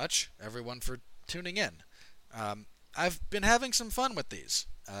very much, everyone, for tuning in. I've been having some fun with these.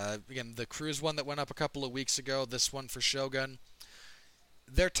 Again, the Cruise one that went up a couple of weeks ago, this one for Shogun.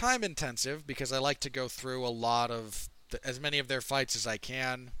 They're time intensive because I like to go through a lot of as many of their fights as I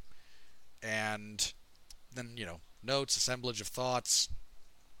can, and then, notes, assemblage of thoughts.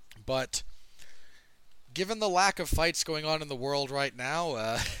 But given the lack of fights going on in the world right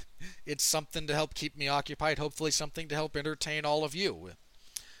now, it's something to help keep me occupied, hopefully something to help entertain all of you.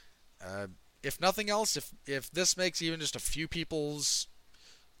 If nothing else, if this makes even just a few people's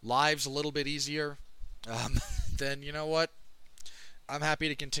lives a little bit easier, then you know what? I'm happy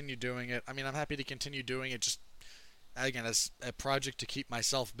to continue doing it. I'm happy to continue doing it just, again, as a project to keep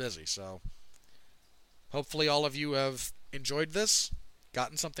myself busy. So hopefully all of you have enjoyed this,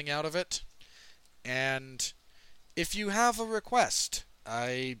 gotten something out of it. And if you have a request,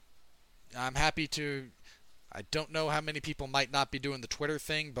 I'm happy to. I don't know how many people might not be doing the Twitter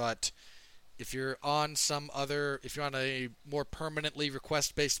thing, but if you're on if you're on a more permanently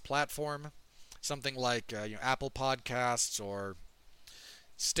request-based platform, something like Apple Podcasts or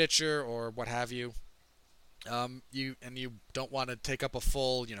Stitcher or what have you, you don't want to take up a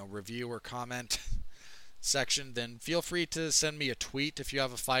full review or comment section, then feel free to send me a tweet if you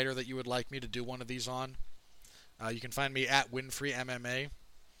have a fighter that you would like me to do one of these on. You can find me at Winfrey MMA.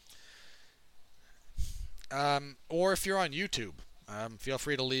 Or if you're on YouTube, feel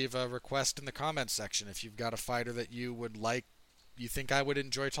free to leave a request in the comments section if you've got a fighter that you think I would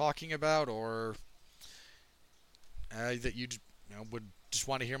enjoy talking about, or that you would just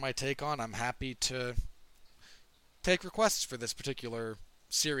want to hear my take on. I'm happy to take requests for this particular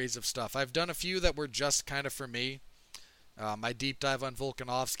series of stuff. I've done a few that were just kind of for me. My deep dive on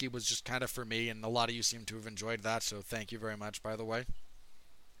Volkanovski was just kind of for me, and a lot of you seem to have enjoyed that, so thank you very much, by the way.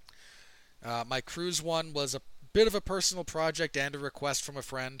 My Cruise one was a bit of a personal project and a request from a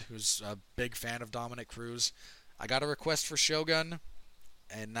friend who's a big fan of Dominic Cruz. I got a request for Shogun,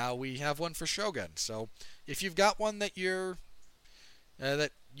 and now we have one for Shogun. So if you've got one that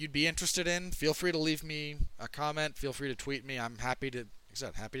that you'd be interested in, feel free to leave me a comment. Feel free to tweet me. I'm happy to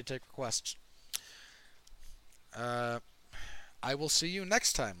take requests. I will see you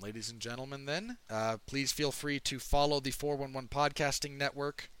next time, ladies and gentlemen, then. Please feel free to follow the 411 Podcasting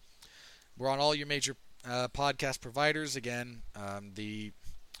Network. We're on all your major podcast providers. Again, the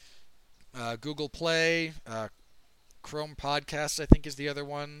Google Play, Chrome Podcasts, I think, is the other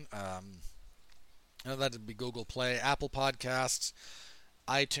one. That'd be Google Play, Apple Podcasts,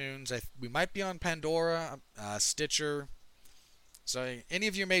 iTunes. We might be on Pandora, Stitcher. So any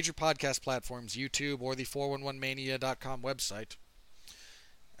of your major podcast platforms, YouTube or the 411mania.com website.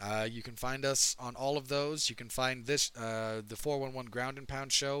 You can find us on all of those. You can find this, the 411 Ground and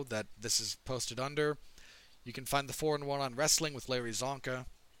Pound show that this is posted under. You can find the 411 on Wrestling with Larry Zonka.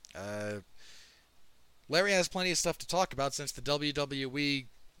 Larry has plenty of stuff to talk about since the WWE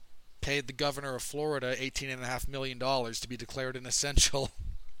paid the governor of Florida $18.5 million to be declared an essential,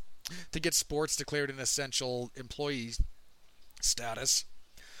 to get sports declared an essential employee status.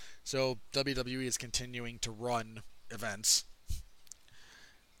 So WWE is continuing to run events.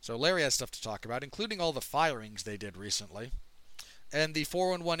 So Larry has stuff to talk about, including all the firings they did recently. And the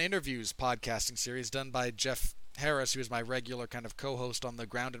 411 Interviews podcasting series done by Jeff Harris, who is my regular kind of co-host on the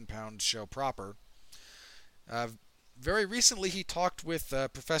Ground and Pound show proper. Very recently he talked with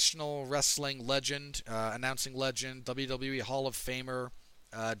professional wrestling legend, announcing legend, WWE Hall of Famer,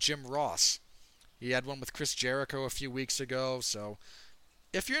 Jim Ross. He had one with Chris Jericho a few weeks ago, so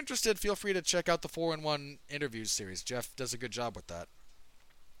if you're interested, feel free to check out the 411 Interviews series. Jeff does a good job with that.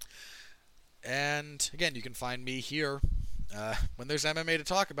 And again, you can find me here. When there's MMA to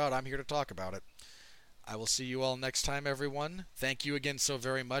talk about, I'm here to talk about it. I will see you all next time, everyone. Thank you again so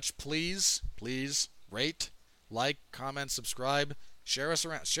very much. Please rate, like, comment, subscribe, share us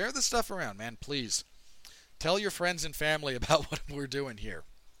around. Share this stuff around, man, please. Tell your friends and family about what we're doing here.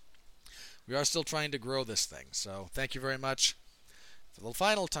 We are still trying to grow this thing, so thank you very much. For the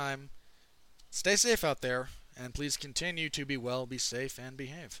final time, stay safe out there, and please continue to be well, be safe, and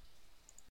behave.